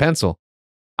like, that's a pencil.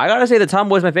 I gotta say the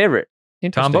Tombow is my favorite.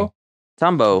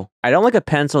 Tombow? I don't like a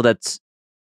pencil that's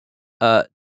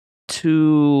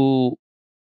too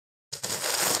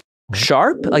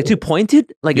sharp, like too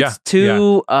pointed. Like it's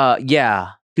too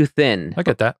too thin. I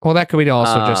get that. Well, that could be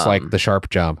also just like the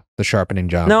sharpening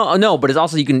job. No, but it's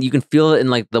also you can feel it in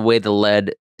like the way the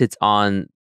lead sits on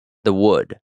the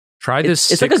wood. Try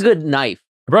this. It's like a good knife.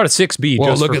 I brought a 6B. Well,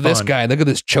 just look for at this fun. guy. Look at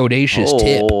this chodacious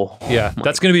tip. Yeah,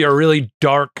 that's going to be a really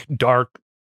dark.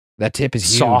 That tip is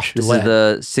soft. This lead. is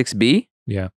the 6B.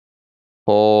 Yeah.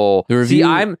 Oh, The review-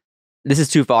 see, this is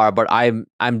too far, but I'm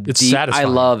It's deep. satisfying.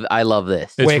 I love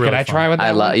this. It's Wait, really could I fun. try with that?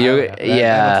 I love one? you. That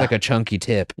Yeah, looks like a chunky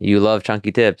tip. you love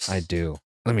chunky tips. I do.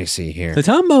 Let me see here. The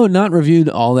Tombow not reviewed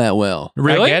all that well.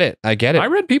 Really? I get it. I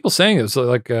read people saying it's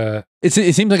like It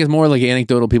seems like it's more like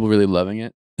anecdotal, people really loving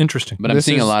it. interesting. But I'm This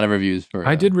seeing a is- lot of reviews for.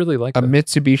 I did really like A that.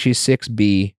 Mitsubishi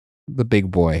 6B, the big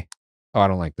boy. Oh, I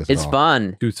don't like this It's at all.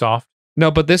 fun. Too soft. No,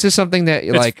 but this is something that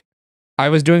like I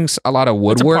was doing a lot of It's a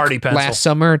woodwork party pencil. last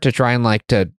summer to try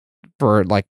and for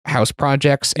house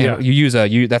projects, and Yeah. you use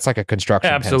that's like a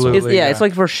construction Absolutely. pencil. It's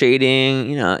like for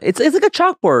shading. It's like a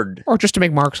chalkboard. Or just to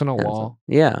make marks on a Pencil. wall.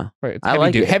 Yeah, Right, it's I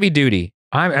like it. heavy duty.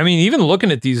 I mean, even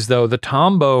looking at these though, the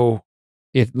Tombow.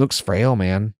 It looks frail,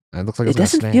 man. It looks like it it's gonna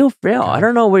doesn't snap. feel frail. God. I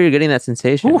don't know where you're getting that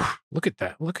sensation. Oof, look at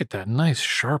that nice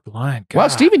sharp line. Well,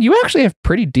 God. Steven, you actually have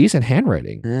pretty decent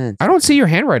handwriting. Eh, I don't see your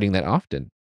handwriting that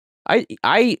often,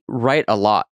 I write a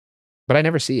lot. but I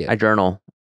never see it. I journal.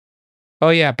 Oh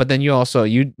yeah, but then you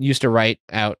used to write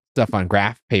out stuff on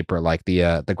graph paper, like the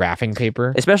graphing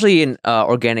paper. Especially in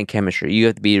organic chemistry, you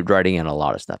have to be writing in a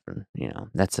lot of stuff, and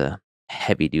that's a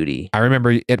heavy duty. I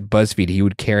remember at BuzzFeed, he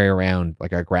would carry around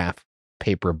like a graph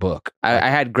paper book, I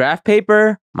had graph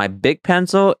paper, my big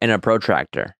pencil, and a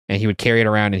protractor. and he would carry it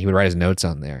around and he would write his notes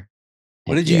on there.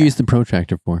 What did you use the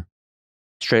protractor for?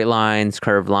 Straight lines,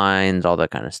 curved lines, all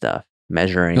that kind of stuff.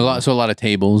 Measuring A lot of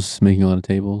tables, making a lot of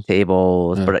tables.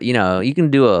 tables, Yeah. but you can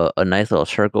do a nice little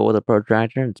circle with a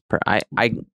protractor. It's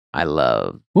I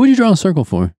love. What would you draw a circle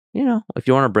for? If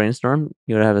you want to brainstorm,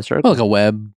 you would have a circle. Oh, like a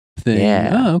web thing.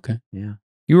 Yeah. Oh, okay. Yeah.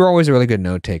 You were always a really good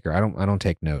note taker. I don't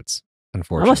take notes,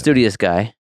 unfortunately. I'm a studious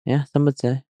guy. Yeah, some would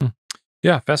say.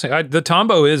 Yeah, fascinating. The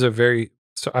Tombow is a very.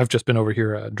 So I've just been over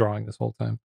here drawing this whole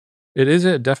time. It is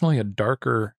definitely a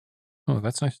darker. Oh,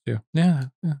 that's nice too. Yeah.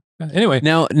 Anyway,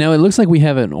 Now it looks like we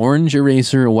have an orange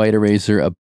eraser, a white eraser,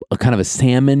 a kind of a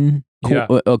salmon, Yeah.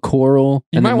 a coral,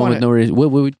 You and might then one wanna- with no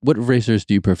eraser. What erasers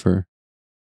do you prefer?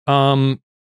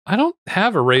 I don't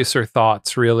have eraser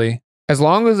thoughts really. As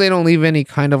long as they don't leave any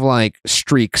kind of like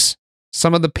streaks.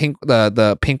 Some of the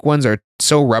pink ones are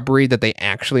so rubbery that they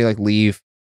actually leave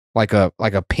like a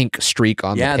pink streak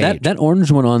on the page. that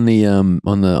orange one on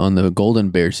the Golden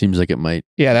Bear seems like it might.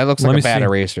 Yeah, that looks Let like me a bad see.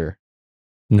 eraser.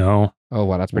 No, Oh,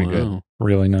 wow. That's pretty good. Wow.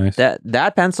 Really nice.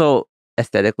 That pencil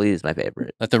aesthetically is my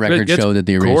favorite. Let the record It's show that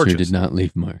the eraser gorgeous. did not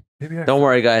leave mark. Don't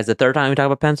worry, guys. The third time we talk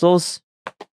about pencils,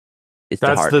 it's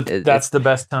That's the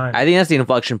best time. I think that's the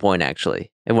inflection point,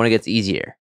 actually, and when it gets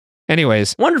easier.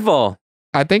 Anyways, Wonderful.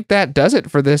 I think that does it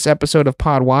for this episode of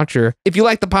Pod Watcher. If you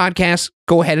like the podcast,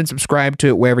 go ahead and subscribe to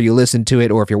it wherever you listen to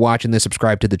it, or if you're watching this,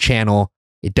 subscribe to the channel.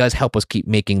 It does help us keep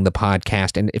making the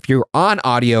podcast. And if you're on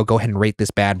audio, go ahead and rate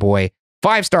this bad boy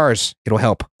 5 stars. It'll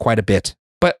help quite a bit.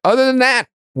 But other than that,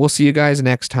 we'll see you guys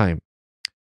next time.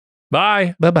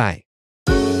 Bye. Bye-bye.